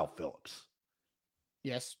like Kyle Phillips.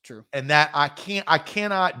 Yes, true. And that I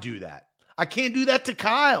cannot do that. I can't do that to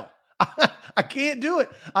Kyle. I can't do it.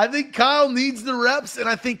 I think Kyle needs the reps, and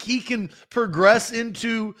I think he can progress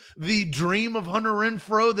into the dream of Hunter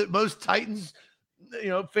Renfrow that most Titans,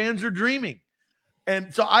 fans are dreaming.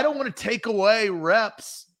 And so I don't want to take away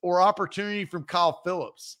reps or opportunity from Kyle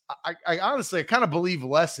Phillips. I honestly, I kind of believe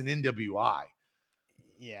less in NWI.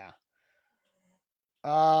 Yeah.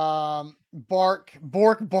 Borkington,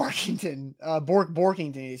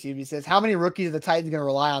 excuse me, says, how many rookies are the Titans going to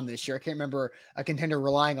rely on this year? I can't remember a contender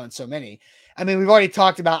relying on so many. I mean, we've already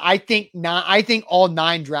talked about, I think all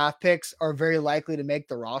 9 draft picks are very likely to make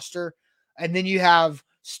the roster. And then you have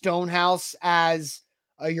Stonehouse as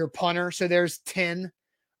your punter. So there's 10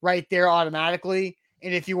 right there automatically.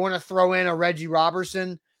 And if you want to throw in a Reggie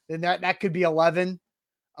Robertson, then that could be 11,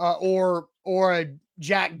 or a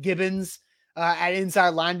Jack Gibbons, at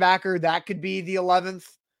inside linebacker, that could be the 11th.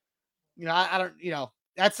 I don't,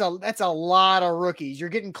 that's a lot of rookies. You're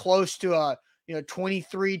getting close to a 20,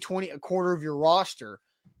 a quarter of your roster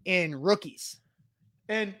in rookies.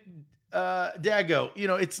 And Dago,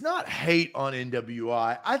 it's not hate on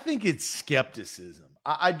NWI. I think it's skepticism.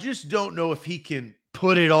 I just don't know if he can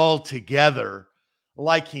put it all together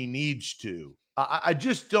like he needs to. I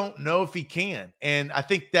just don't know if he can. And I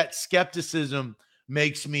think that skepticism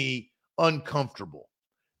makes me uncomfortable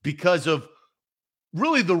because of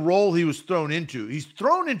really the role he was thrown into. He's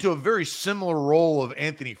thrown into a very similar role of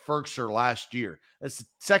Anthony Firkser last year. That's the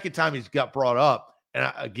second time he's got brought up. And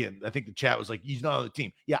I think the chat was like, he's not on the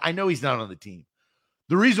team. Yeah, I know he's not on the team.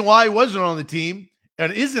 The reason why he wasn't on the team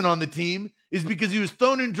and isn't on the team is because he was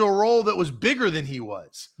thrown into a role that was bigger than he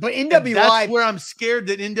was. But NWI, that's where I'm scared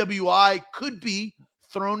that NWI could be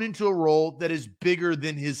thrown into a role that is bigger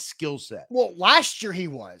than his skill set. Well, last year he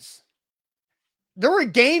was. There were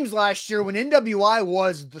games last year when NWI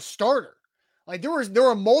was the starter. Like there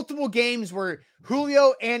were multiple games where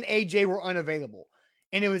Julio and AJ were unavailable,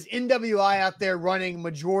 and it was NWI out there running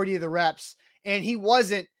majority of the reps, and he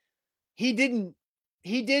didn't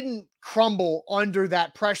crumble under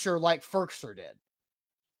that pressure like Firkser did.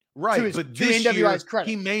 Right, but this year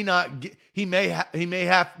he may not get, he may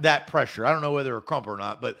have that pressure. I don't know whether a crumple or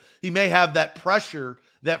not, but he may have that pressure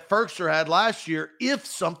that Firkser had last year if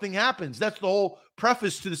something happens. That's the whole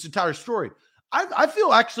preface to this entire story. I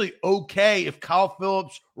feel actually okay if Kyle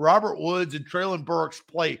Phillips, Robert Woods, and Treylon Burks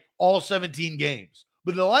play all 17 games.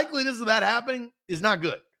 But the likeliness of that happening is not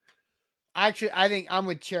good. Actually, I think I'm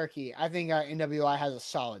with Cherokee. I think NWI has a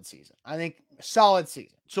solid season. I think solid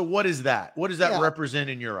season. So what is that? What does that represent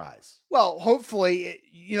in your eyes? Well, hopefully,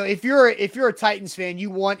 if you're a Titans fan,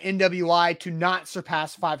 you want NWI to not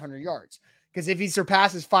surpass 500 yards. Because if he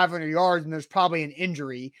surpasses 500 yards, then there's probably an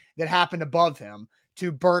injury that happened above him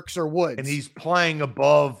to Burks or Woods. And he's playing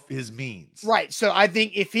above his means. Right. So I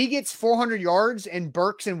think if he gets 400 yards and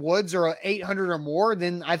Burks and Woods are 800 or more,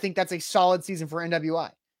 then I think that's a solid season for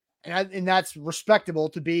NWI. And that's respectable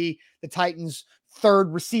to be the Titans'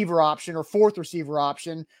 third receiver option or fourth receiver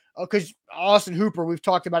option. Because Austin Hooper, we've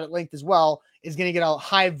talked about at length as well, is going to get a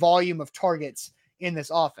high volume of targets in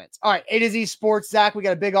this offense. All right, A to Z Sports. Zach, we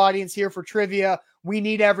got a big audience here for trivia. We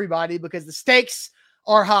need everybody because the stakes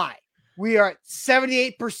are high. We are at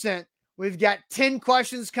 78%. We've got 10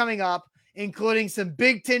 questions coming up. including some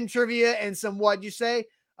Big Ten trivia and some, what'd you say?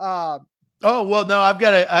 Oh, well, no, I've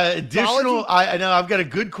got a additional, Mythology? I know I've got a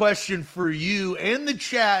good question for you and the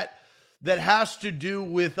chat that has to do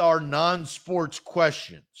with our non-sports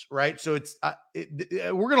questions, right? So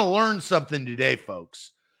we're going to learn something today,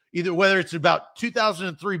 folks. Either whether it's about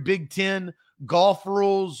 2003 Big Ten golf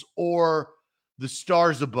rules or the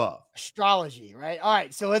stars above. Astrology, right? All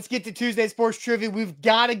right, so let's get to Tuesday sports trivia. We've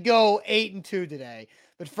got to go 8-2 today.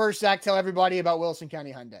 But first, Zach, tell everybody about Wilson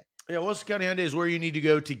County Hyundai. Yeah, Wilson County Hyundai is where you need to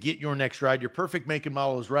go to get your next ride. Your perfect make and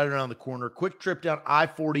model is right around the corner. Quick trip down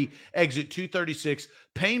I-40, exit 236.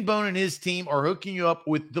 Payne Bone and his team are hooking you up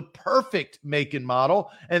with the perfect make and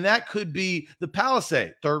model, and that could be the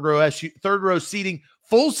Palisade, third row seating,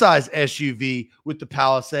 full-size SUV with the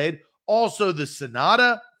Palisade. Also the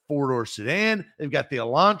Sonata, four-door sedan. They've got the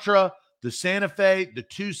Elantra, the Santa Fe, the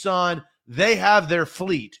Tucson. They have their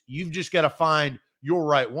fleet. You've just got to find your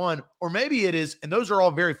right one, or maybe it is, and those are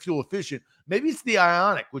all very fuel efficient. Maybe it's the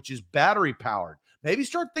Ioniq, which is battery powered. Maybe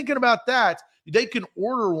start thinking about that. They can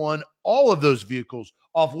order all of those vehicles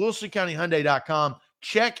off WilsonCountyHyundai.com.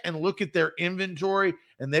 Check and look at their inventory,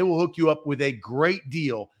 and they will hook you up with a great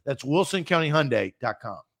deal. That's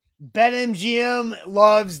WilsonCountyHyundai.com. BetMGM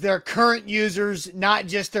loves their current users, not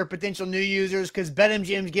just their potential new users, because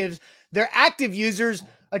BetMGM gives their active users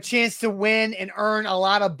a chance to win and earn a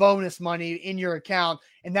lot of bonus money in your account.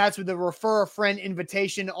 And that's with the Refer a Friend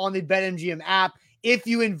invitation on the BetMGM app. If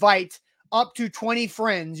you invite up to 20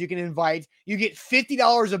 friends, you get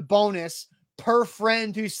 $50 of bonus per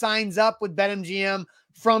friend who signs up with BetMGM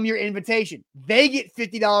from your invitation. They get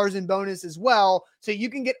 $50 in bonus as well. So you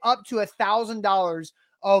can get up to $1,000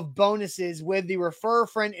 of bonuses with the Refer a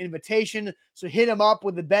Friend invitation. So hit them up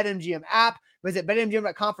with the BetMGM app. Visit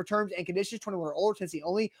BetMGM.com for terms and conditions. 21 or older, Tennessee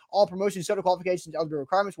only. All promotions, total qualifications, eligible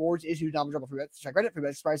requirements, rewards issued, non-withdrawable free bets. Check credit. Free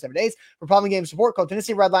bets expire 7 days. For problem game support, call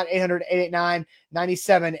Tennessee Redline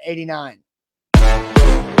 800-889-9789.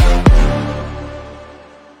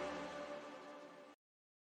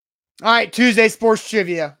 All right, Tuesday sports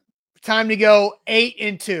trivia. Time to go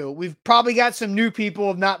 8-2. We've probably got some new people who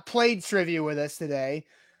have not played trivia with us today.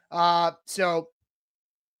 So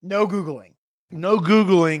no Googling. No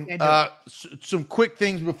Googling. Some quick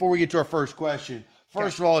things before we get to our first question.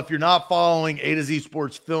 First of all, if you're not following A to Z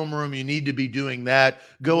Sports Film Room, you need to be doing that.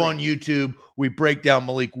 Go on YouTube. We break down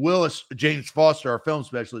Malik Willis. James Foster, our film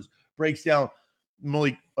specialist, breaks down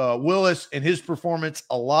Malik Willis and his performance.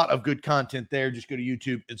 A lot of good content there. Just go to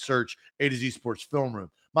YouTube and search A to Z Sports Film Room.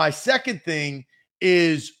 My second thing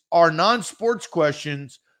is our non-sports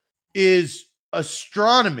questions is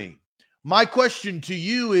astronomy. My question to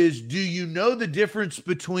you is, do you know the difference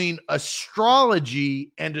between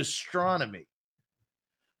astrology and astronomy?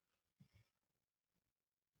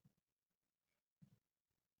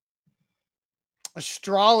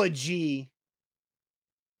 Astrology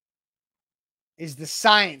is the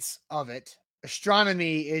science of it.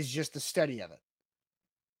 Astronomy is just the study of it.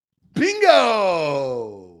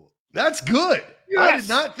 Bingo! That's good. Yes. I did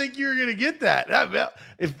not think you were going to get that.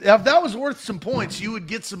 If that was worth some points, you would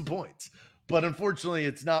get some points. But unfortunately,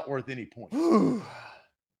 it's not worth any points.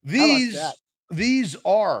 These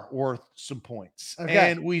are worth some points.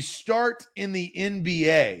 Okay. And we start in the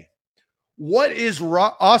NBA. What is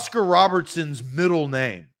Oscar Robertson's middle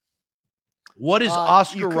name? What is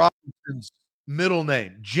Oscar Robertson's middle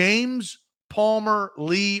name? James, Palmer,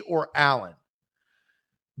 Lee, or Allen?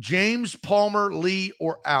 James, Palmer, Lee,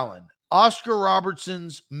 or Allen? Oscar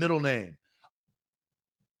Robertson's middle name.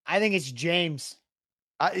 I think it's James.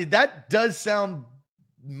 That does sound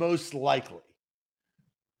most likely.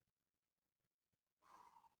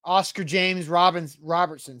 Oscar James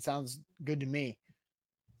Robertson sounds good to me.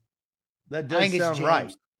 That does sound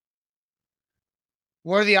right.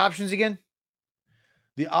 What are the options again?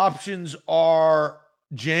 The options are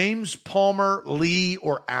James, Palmer, Lee,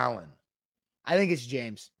 or Allen. I think it's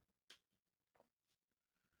James.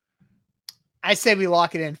 I say we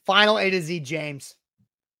lock it in. Final A to Z, James.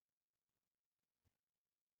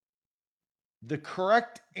 The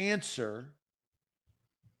correct answer.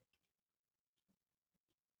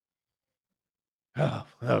 Oh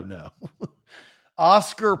no.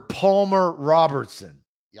 Oscar Palmer Robertson.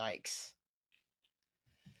 Yikes.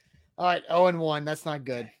 All right, 0-1. That's not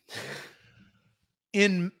good.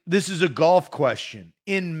 This is a golf question.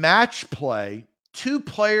 In match play, two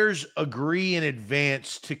players agree in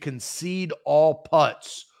advance to concede all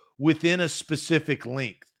putts within a specific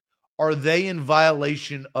length. Are they in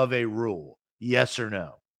violation of a rule? Yes or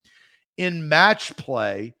no? In match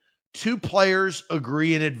play, two players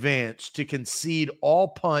agree in advance to concede all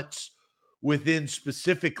putts within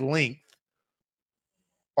specific length.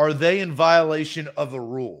 are they in violation of a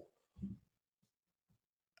rule?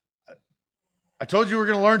 I told you we're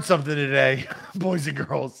going to learn something today, boys and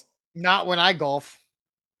girls. Not when I golf.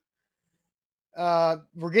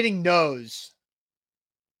 We're getting no's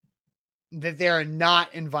that they are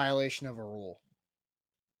not in violation of a rule.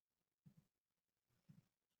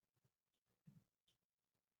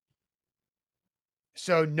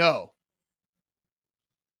 So no.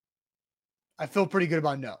 I feel pretty good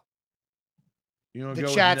about no. You want The to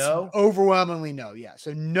go chat's with no? overwhelmingly no. Yeah.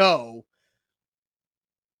 So no,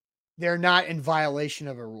 they're not in violation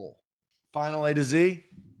of a rule. Final A to Z?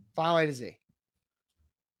 Final A to Z.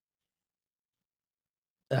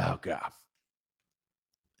 Oh, God.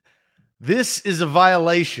 This is a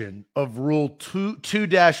violation of Rule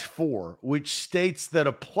 2-4, which states that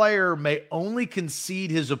a player may only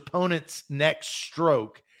concede his opponent's next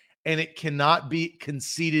stroke, and it cannot be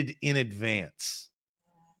conceded in advance.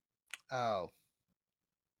 Oh.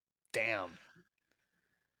 Damn.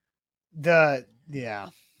 Yeah.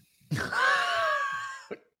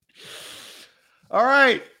 All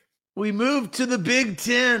right. We move to the Big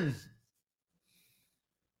Ten.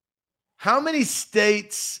 How many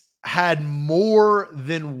states had more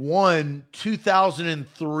than one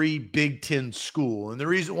 2003 Big Ten school? And the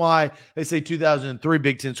reason why they say 2003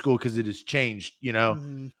 Big Ten school, because it has changed,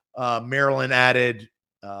 Maryland added,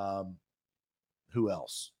 who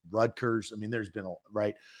else? Rutgers. I mean, there's been,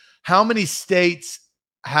 right? How many states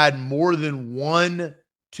had more than one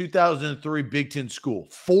 2003 Big Ten school?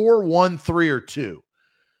 4, 1, 3, or 2?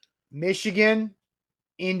 Michigan,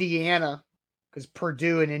 Indiana, because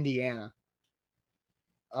Purdue and Indiana.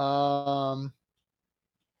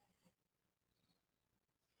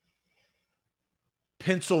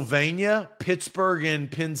 Pennsylvania, Pittsburgh, and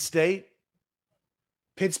Penn State.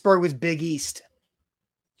 Pittsburgh was Big East.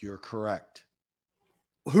 You're correct.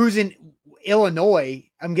 Who's in Illinois?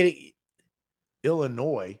 I'm getting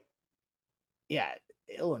Illinois. Yeah,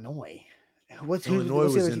 Illinois.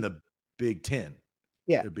 Illinois was in the Big Ten.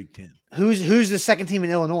 Yeah, the Big Ten. Who's the second team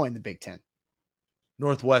in Illinois in the Big Ten?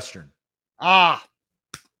 Northwestern. There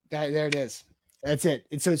it is. That's it.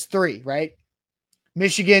 And so it's 3, right?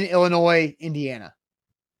 Michigan, Illinois, Indiana.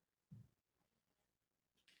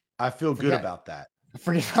 I feel good about that. I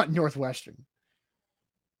forget about Northwestern.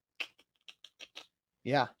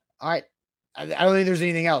 Yeah. All right. I don't think there's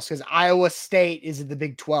anything else because Iowa State is in the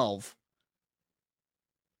Big 12.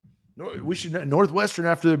 We should Northwestern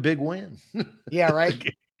after their big win. Yeah, right.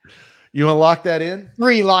 You want to lock that in?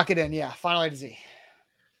 3, lock it in. Yeah. Final A to Z.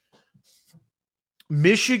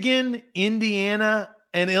 Michigan, Indiana,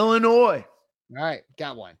 and Illinois. All right.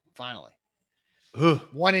 Got one. Finally. Ugh.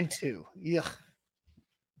 1 and 2. Yeah.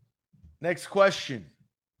 Next question.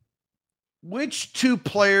 Which 2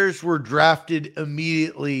 players were drafted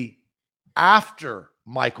immediately after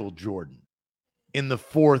Michael Jordan in the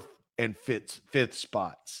 4th and 5th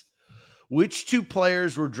spots? Which 2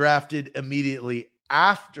 players were drafted immediately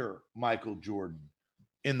after Michael Jordan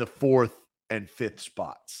in the 4th and 5th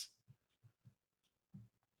spots?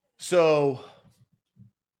 So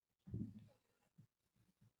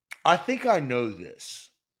I think I know this.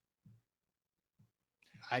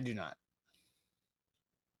 I do not.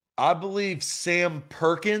 I believe Sam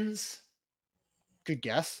Perkins. Good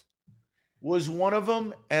guess. Was one of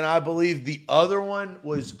them. And I believe the other one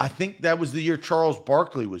was, I think that was the year Charles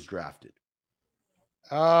Barkley was drafted.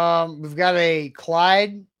 We've got a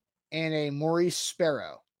Clyde and a Maurice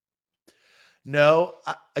Sparrow. No,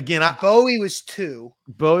 Bowie was 2.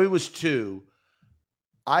 Bowie was 2.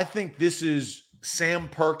 I think this is Sam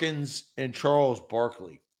Perkins and Charles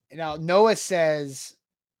Barkley. Now, Noah says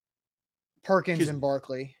Perkins and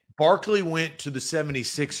Barkley. Barkley went to the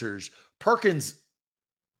 76ers. Perkins,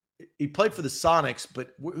 he played for the Sonics,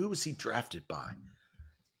 but who was he drafted by?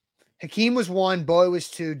 Hakeem was 1, Bowie was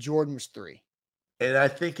 2, Jordan was 3. And I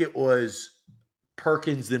think it was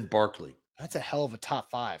Perkins, then Barkley. That's a hell of a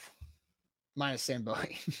top 5. Minus Sam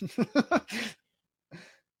Bowie.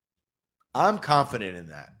 I'm confident in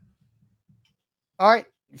that. All right.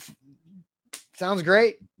 Sounds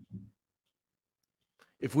great.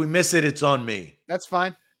 If we miss it, it's on me. That's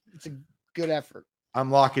fine. It's a good effort.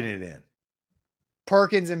 I'm locking it in.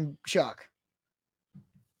 Perkins and Chuck.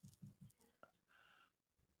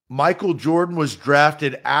 Michael Jordan was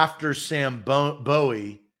drafted after Sam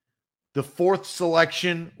Bowie. The 4th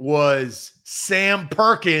selection was Sam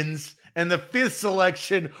Perkins, and the 5th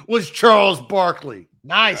selection was Charles Barkley.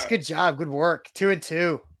 Nice. Good job. Good work. 2 and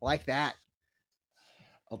 2. Like that.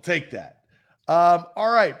 I'll take that.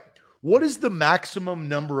 All right. What is the maximum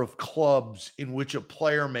number of clubs in which a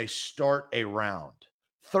player may start a round?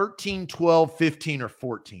 13, 12, 15, or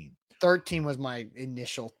 14? 13 was my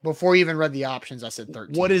initial. Before you even read the options, I said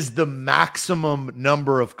 13. What is the maximum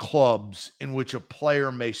number of clubs in which a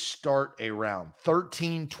player may start a round?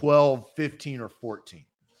 13, 12, 15, or 14?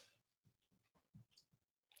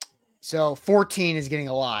 So 14 is getting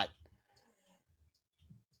a lot.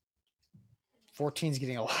 14 is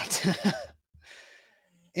getting a lot.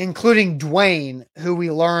 Including Dwayne, who we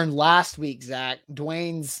learned last week, Zach.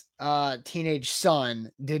 Dwayne's teenage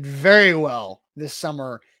son did very well this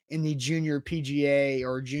summer in the junior PGA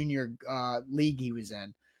or junior league he was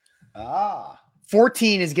in.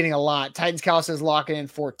 14 is getting a lot. Titans Cal says lock it in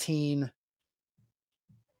 14.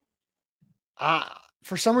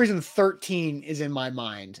 For some reason, 13 is in my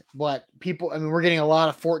mind, but people, I mean, we're getting a lot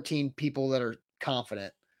of 14 people that are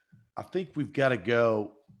confident. I think we've got to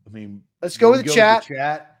go. I mean, let's go with the chat.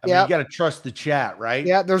 I mean, you got to trust the chat, right?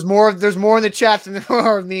 Yeah, there's more in the chat than there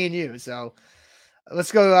are of me and you. So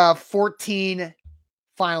let's go 14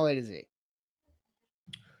 final A to Z.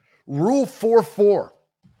 Rule 4-4.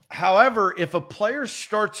 However, if a player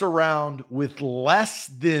starts a round with less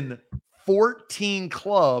than 14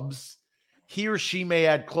 clubs, he or she may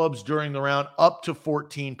add clubs during the round up to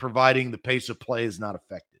 14, providing the pace of play is not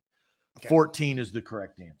affected. Okay. 14 is the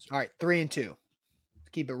correct answer. All right, 3 and 2.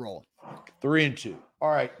 Keep it rolling. 3 and 2. All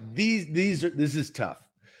right. This is tough.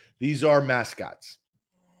 These are mascots.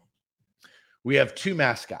 We have 2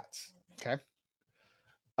 mascots. Okay.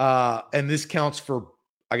 And this counts for,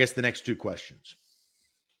 I guess, the next 2 questions.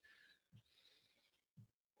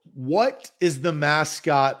 What is the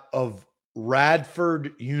mascot of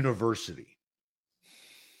Radford University?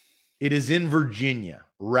 It is in Virginia.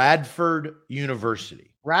 Radford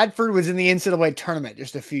University. Radford was in the NCAA tournament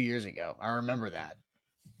just a few years ago. I remember that.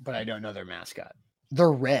 But I don't know their mascot.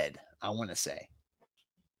 They're red, I want to say.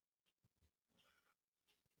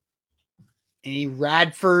 Any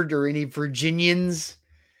Radford or any Virginians?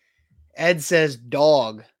 Ed says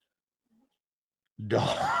dog. Dog.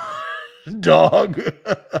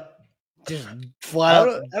 Just flat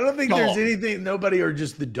out. I don't think there's anything, nobody or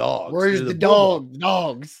just the dogs. Where's the dog?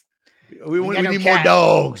 Dogs. We need more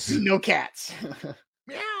dogs. No cats.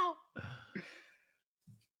 Meow.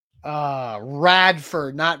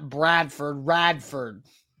 Radford, not Bradford. Radford.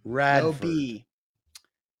 No B.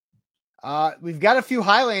 We've got a few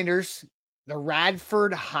Highlanders. The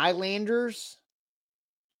Radford Highlanders.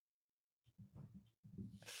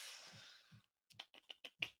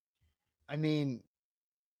 I mean,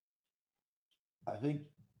 I think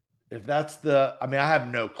if that's I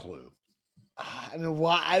have no clue. I mean,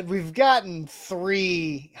 why we've gotten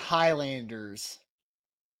 3 Highlanders.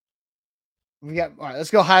 All right,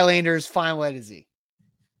 let's go Highlanders, final A to Z.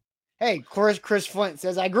 Hey, Chris Flint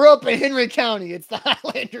says, I grew up in Henry County. It's the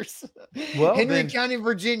Highlanders. Well, Henry County,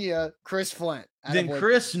 Virginia, Chris Flint. Then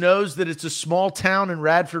Chris knows that it's a small town in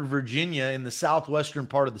Radford, Virginia, in the southwestern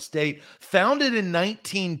part of the state, founded in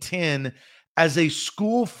 1910 as a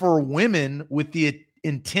school for women with the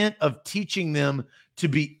intent of teaching them to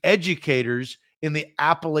be educators in the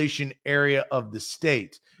Appalachian area of the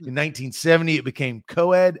state. In 1970, it became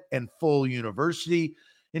co-ed and full university.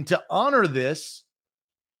 And to honor this,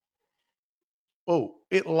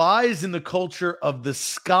 it lies in the culture of the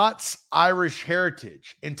Scots-Irish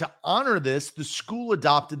heritage. And to honor this, the school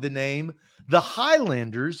adopted the name the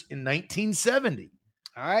Highlanders in 1970.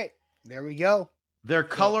 All right, there we go. Their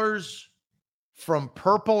colors from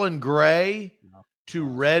purple and gray to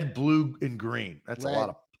red, blue, and green. That's red. A lot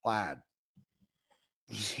of plaid.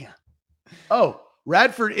 Yeah. Oh,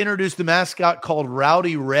 Radford introduced the mascot called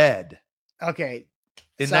Rowdy Red. Okay.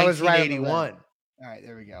 In 1981. All right,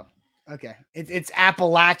 there we go. Okay. It's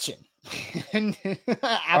Appalachian. Appalachian.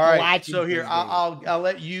 All right, so here, I'll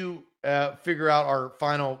let you figure out our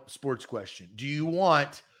final sports question. Do you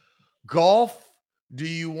want golf? Do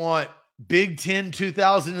you want Big Ten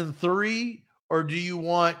 2003? Or do you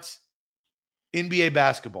want NBA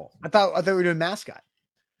basketball? I thought we were doing mascot.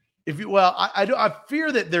 I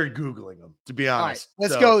fear that they're Googling them, to be honest. All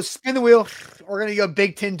right, let's go spin the wheel. We're going to go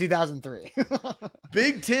Big Ten 2003.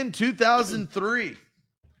 Big Ten 2003.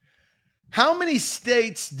 How many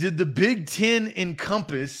states did the Big Ten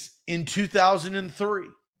encompass in 2003?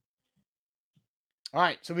 All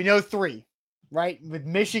right, so we know 3, right? With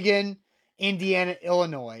Michigan, Indiana,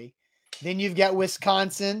 Illinois. Then you've got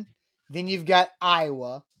Wisconsin. Then you've got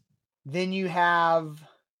Iowa. Then you have...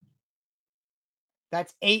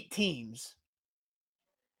 That's 8 teams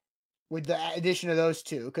with the addition of those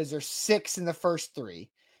 2, because there's 6 in the first 3.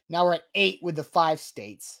 Now we're at 8 with the 5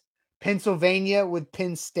 states. Pennsylvania with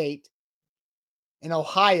Penn State, and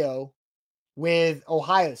Ohio with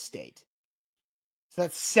Ohio State. So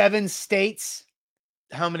that's 7 states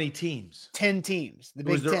How many teams? 10 teams. The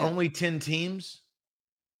Big Was there 10. only 10 teams?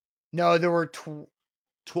 No, there were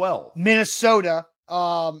 12. Minnesota.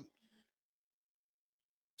 So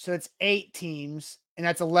it's 8 teams, and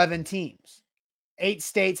that's 11 teams. 8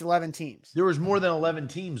 states, 11 teams. There was more than 11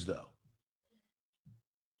 teams, though.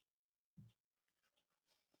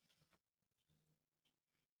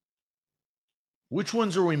 Which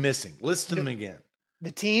ones are we missing? List them again.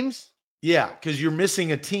 The teams? Yeah, because you're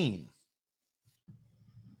missing a team.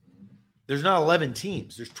 There's not 11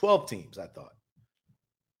 teams. There's 12 teams, I thought.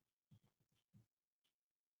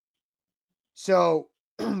 So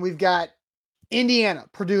we've got Indiana,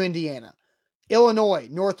 Purdue, Indiana, Illinois,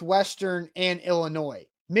 Northwestern, and Illinois,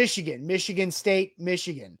 Michigan, Michigan State,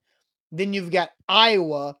 Michigan. Then you've got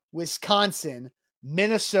Iowa, Wisconsin,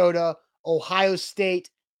 Minnesota, Ohio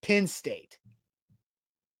State, Penn State.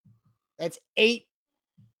 That's 8.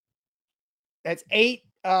 That's 8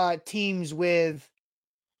 teams with.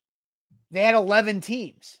 They had 11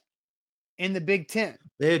 teams in the Big Ten.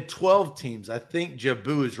 They had 12 teams. I think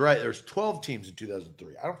Jabu is right. There's 12 teams in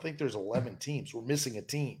 2003. I don't think there's 11 teams. We're missing a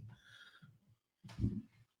team.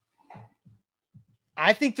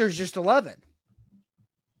 I think there's just 11.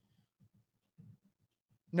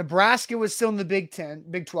 Nebraska was still in the Big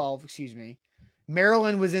 12, excuse me.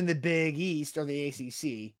 Maryland was in the Big East or the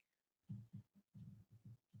ACC.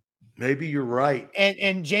 Maybe you're right.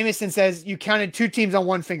 And Jameson says you counted 2 teams on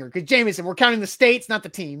one finger. Because Jameson, we're counting the states, not the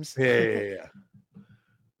teams. Yeah.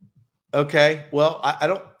 Okay. Well, I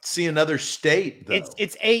don't see another state, though.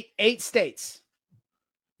 It's 8 states.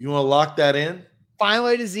 You want to lock that in? Final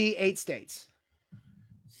A to Z, 8 states.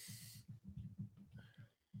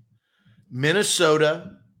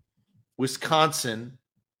 Minnesota, Wisconsin,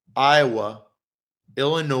 Iowa,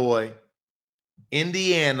 Illinois,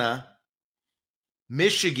 Indiana,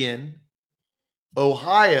 Michigan,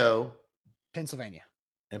 Ohio, Pennsylvania.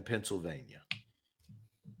 and Pennsylvania.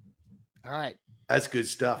 All right. That's good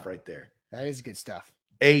stuff right there. That is good stuff.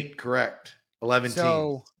 8, correct. 11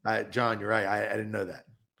 So, teams. John, you're right. I didn't know that.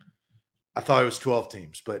 I thought it was 12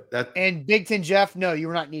 teams, but that. And Big Ten, Jeff, no, you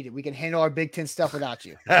were not needed. We can handle our Big Ten stuff without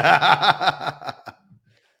you. All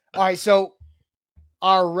right. So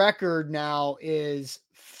our record now is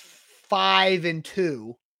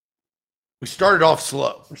 5-2. We started off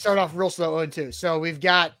slow. We started off real slow, 0-2. So we've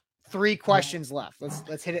got 3 questions left.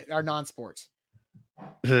 Let's hit it. Our non-sports.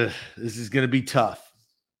 This is going to be tough.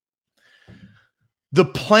 The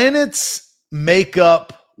planets make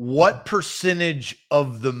up what percentage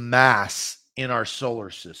of the mass in our solar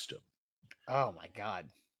system? Oh my God.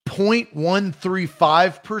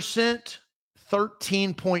 0.135%,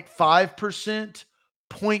 13.5%,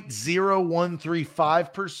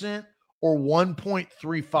 0.0135%, or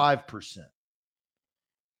 1.35%.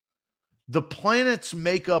 The planets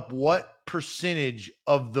make up what percentage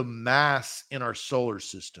of the mass in our solar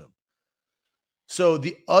system? So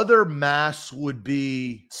the other mass would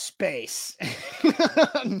be space.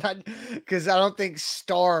 Because I don't think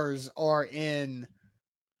stars are in.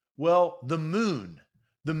 Well, the moon.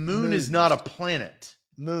 The moon is not a planet.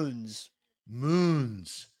 Moons.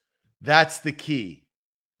 That's the key.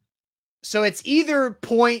 So it's either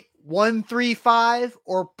 0.135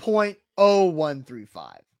 or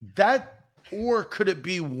 0.0135. That, or could it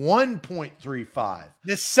be 1.35?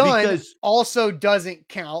 The sun also doesn't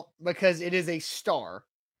count because it is a star.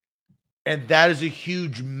 And that is a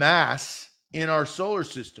huge mass in our solar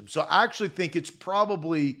system. So I actually think it's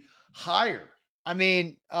probably higher. I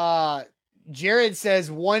mean, Jared says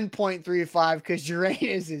 1.35 because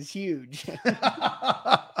Uranus is huge.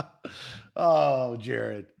 Oh,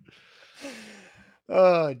 Jared.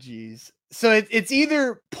 Oh, geez. So it's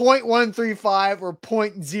either 0.135 or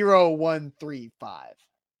 0.0135.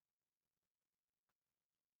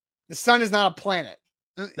 The sun is not a planet.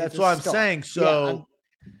 That's what I'm saying. So,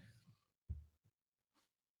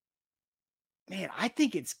 man, I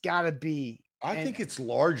think it's got to be. I think it's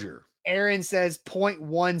larger. Aaron says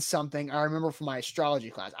 0.1 something. I remember from my astrology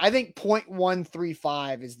class. I think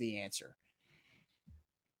 0.135 is the answer.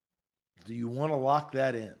 Do you want to lock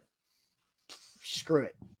that in? Screw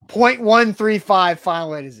it. 0.135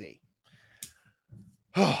 final A to Z.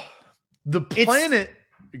 The planet.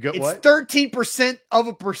 It's 13% of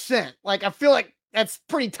a percent. Like, I feel like that's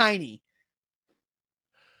pretty tiny.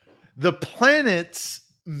 The planets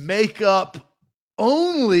make up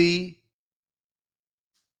only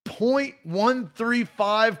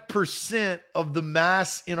 0.135% of the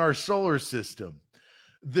mass in our solar system.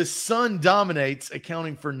 The sun dominates,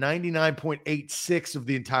 accounting for 99.86% of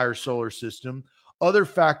the entire solar system. Other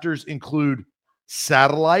factors include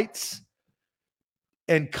satellites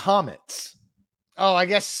and comets. Oh, I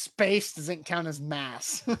guess space doesn't count as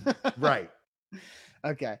mass. Right.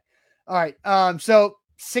 Okay. All right. So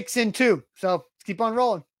 6-2. So let's keep on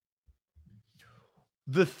rolling.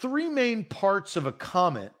 The three main parts of a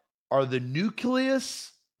comet are the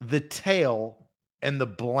nucleus, the tail, and the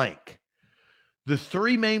blank. The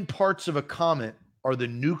three main parts of a comet are the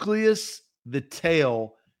nucleus, the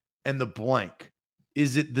tail, and the blank.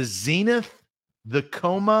 Is it the zenith, the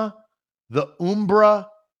coma, the umbra,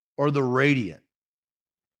 or the radiant?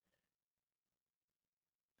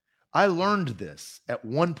 I learned this at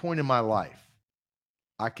one point in my life.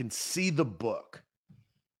 I can see the book.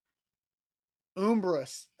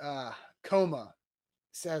 Umbrus, coma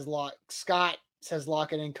says lock. Scott says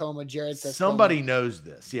lock it in coma. Jared says Somebody coma. knows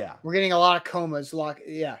this. Yeah. We're getting a lot of comas. Lock.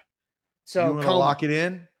 Yeah. So you want to lock it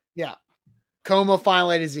in? Yeah. Coma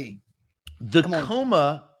final A to Z. The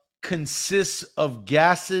coma consists of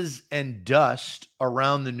gases and dust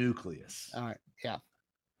around the nucleus. All right. Yeah.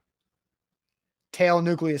 Tail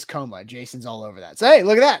nucleus coma. Jason's all over that. So, hey,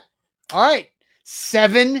 look at that. All right.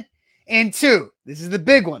 7-2. This is the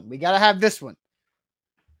big one. We got to have this one.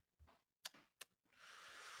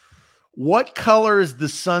 What color is the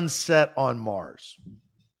sunset on Mars?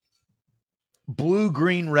 Blue,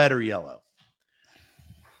 green, red, or yellow?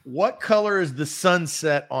 What color is the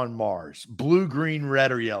sunset on Mars? Blue, green,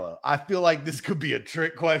 red, or yellow? I feel like this could be a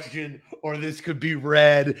trick question, or this could be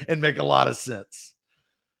red and make a lot of sense.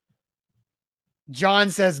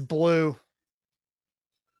 John says blue.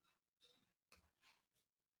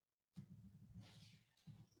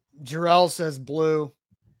 Jarrell says blue.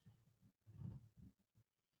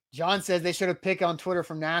 John says they should have picked on Twitter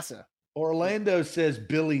from NASA. Orlando says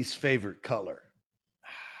Billy's favorite color.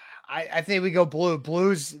 I think we go blue.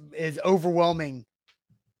 Blues is overwhelming.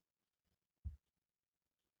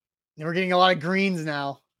 And we're getting a lot of greens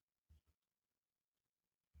now.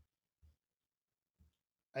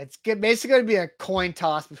 It's basically going to be a coin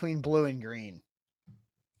toss between blue and green.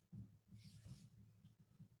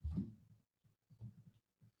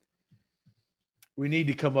 We need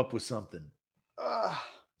to come up with something.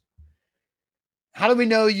 How do we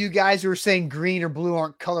know you guys who are saying green or blue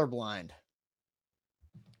aren't colorblind?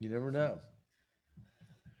 You never know.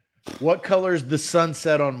 What color is the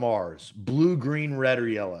sunset on Mars? Blue, green, red, or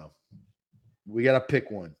yellow? We got to pick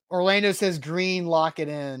one. Orlando says green, lock it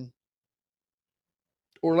in.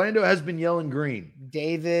 Orlando has been yelling green.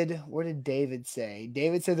 David, what did David say?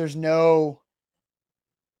 David said there's no...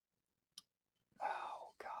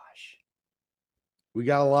 Oh, gosh. We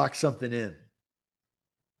got to lock something in.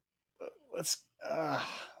 Let's...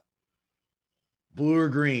 Blue or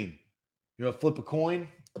green? You want to flip a coin?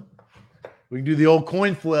 We can do the old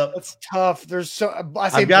coin flip. That's tough. There's so...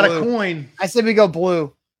 I've got blue. A coin. I said we go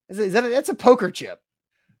blue. That's a poker chip.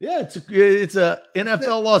 Yeah, it's a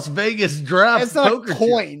NFL Las Vegas draft. It's not poker a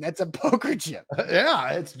coin. Chip. That's a poker chip.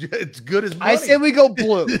 Yeah, it's good as money. I said we go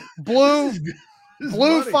blue. Blue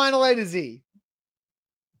money. Final A to Z.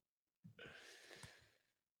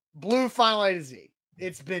 Blue final A to Z.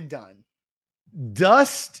 It's been done.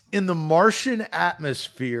 Dust in the Martian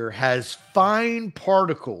atmosphere has fine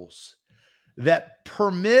particles that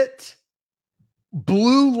permit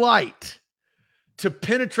blue light to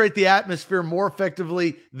penetrate the atmosphere more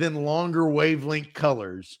effectively than longer wavelength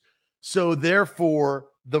colors. So therefore,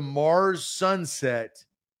 the Mars sunset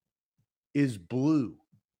is blue.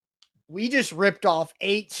 We just ripped off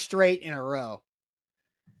 8 straight in a row.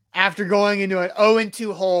 After going into an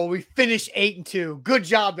 0-2 hole, we finished 8-2. Good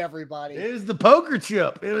job, everybody. It was the poker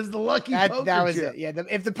chip. It was the lucky poker chip. That was it. Yeah.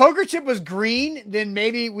 If the poker chip was green, then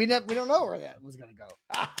maybe we don't know where that was going to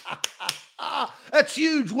go. That's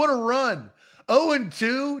huge. What a run.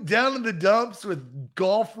 0-2 down in the dumps with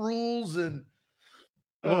golf rules. And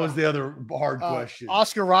what was the other hard question?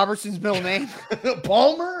 Oscar Robertson's middle name.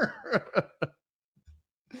 Palmer.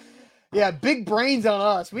 Yeah, big brains on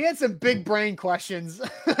us. We had some big brain questions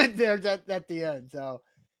there at the end. So,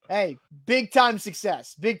 hey, big time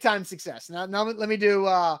success. Big time success. Now let me do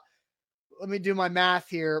my math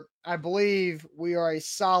here. I believe we are a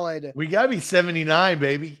solid. We got to be 79,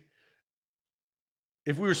 baby.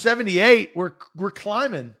 If we were 78, we're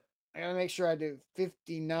climbing. I got to make sure I do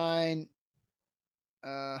 59.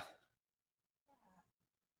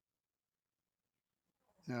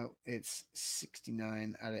 No, it's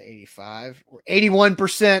 69 out of 85. We're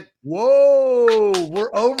 81%. Whoa,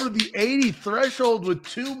 we're over the 80 threshold with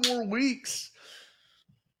 2 more weeks.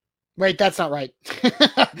 Wait, that's not right.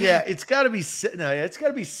 Yeah, it's got to be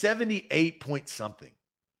 78 point something.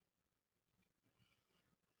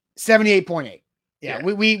 78.8. Yeah.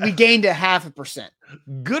 We gained 0.5%.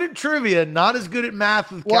 Good at trivia, not as good at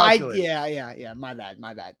math with calculus. Yeah. My bad.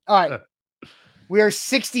 All right. We are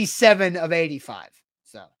 67 of 85.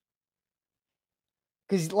 So,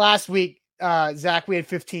 because last week, Zach, we had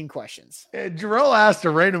 15 questions. Jarrell asked a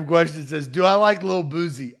random question. Says, "Do I like Lil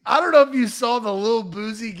Boozy?" I don't know if you saw the Lil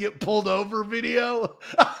Boozy get pulled over video,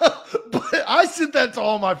 but I sent that to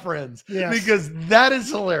all my friends because that is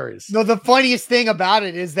hilarious. No, the funniest thing about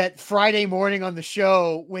it is that Friday morning on the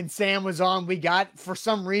show when Sam was on, we got, for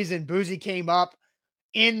some reason, Boozy came up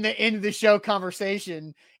in the end of the show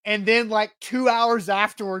conversation, and then like 2 hours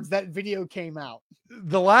afterwards, that video came out.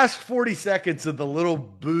 The last 40 seconds of the Little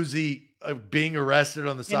Boozy being arrested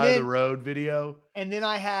on the side of the road video. And then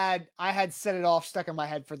I had set it off stuck in my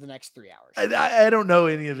head for the next 3 hours. I don't know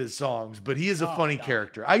any of his songs, but he is a funny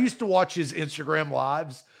character. I used to watch his Instagram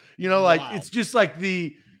lives, it's just like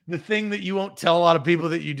the thing that you won't tell a lot of people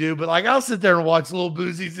that you do, but like I'll sit there and watch Lil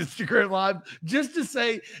Boozy's Instagram live just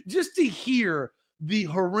to hear the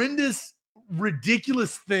horrendous,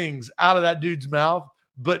 ridiculous things out of that dude's mouth,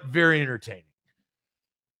 but very entertaining.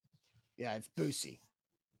 Yeah, it's Boozy.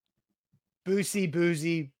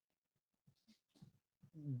 Boozy,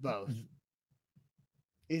 both.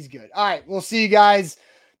 Is good. All right, we'll see you guys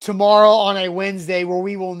tomorrow on a Wednesday where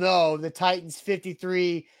we will know the Titans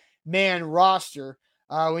 53-man roster.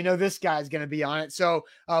 We know this guy's going to be on it. So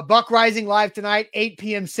Buck Rising live tonight, 8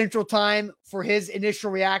 p.m. Central Time for his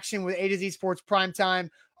initial reaction with A to Z Sports Primetime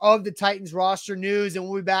of the Titans roster news. And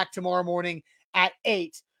we'll be back tomorrow morning at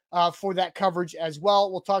 8 for that coverage as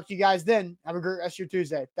well. We'll talk to you guys then. Have a great rest of your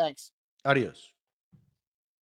Tuesday. Thanks. Adios.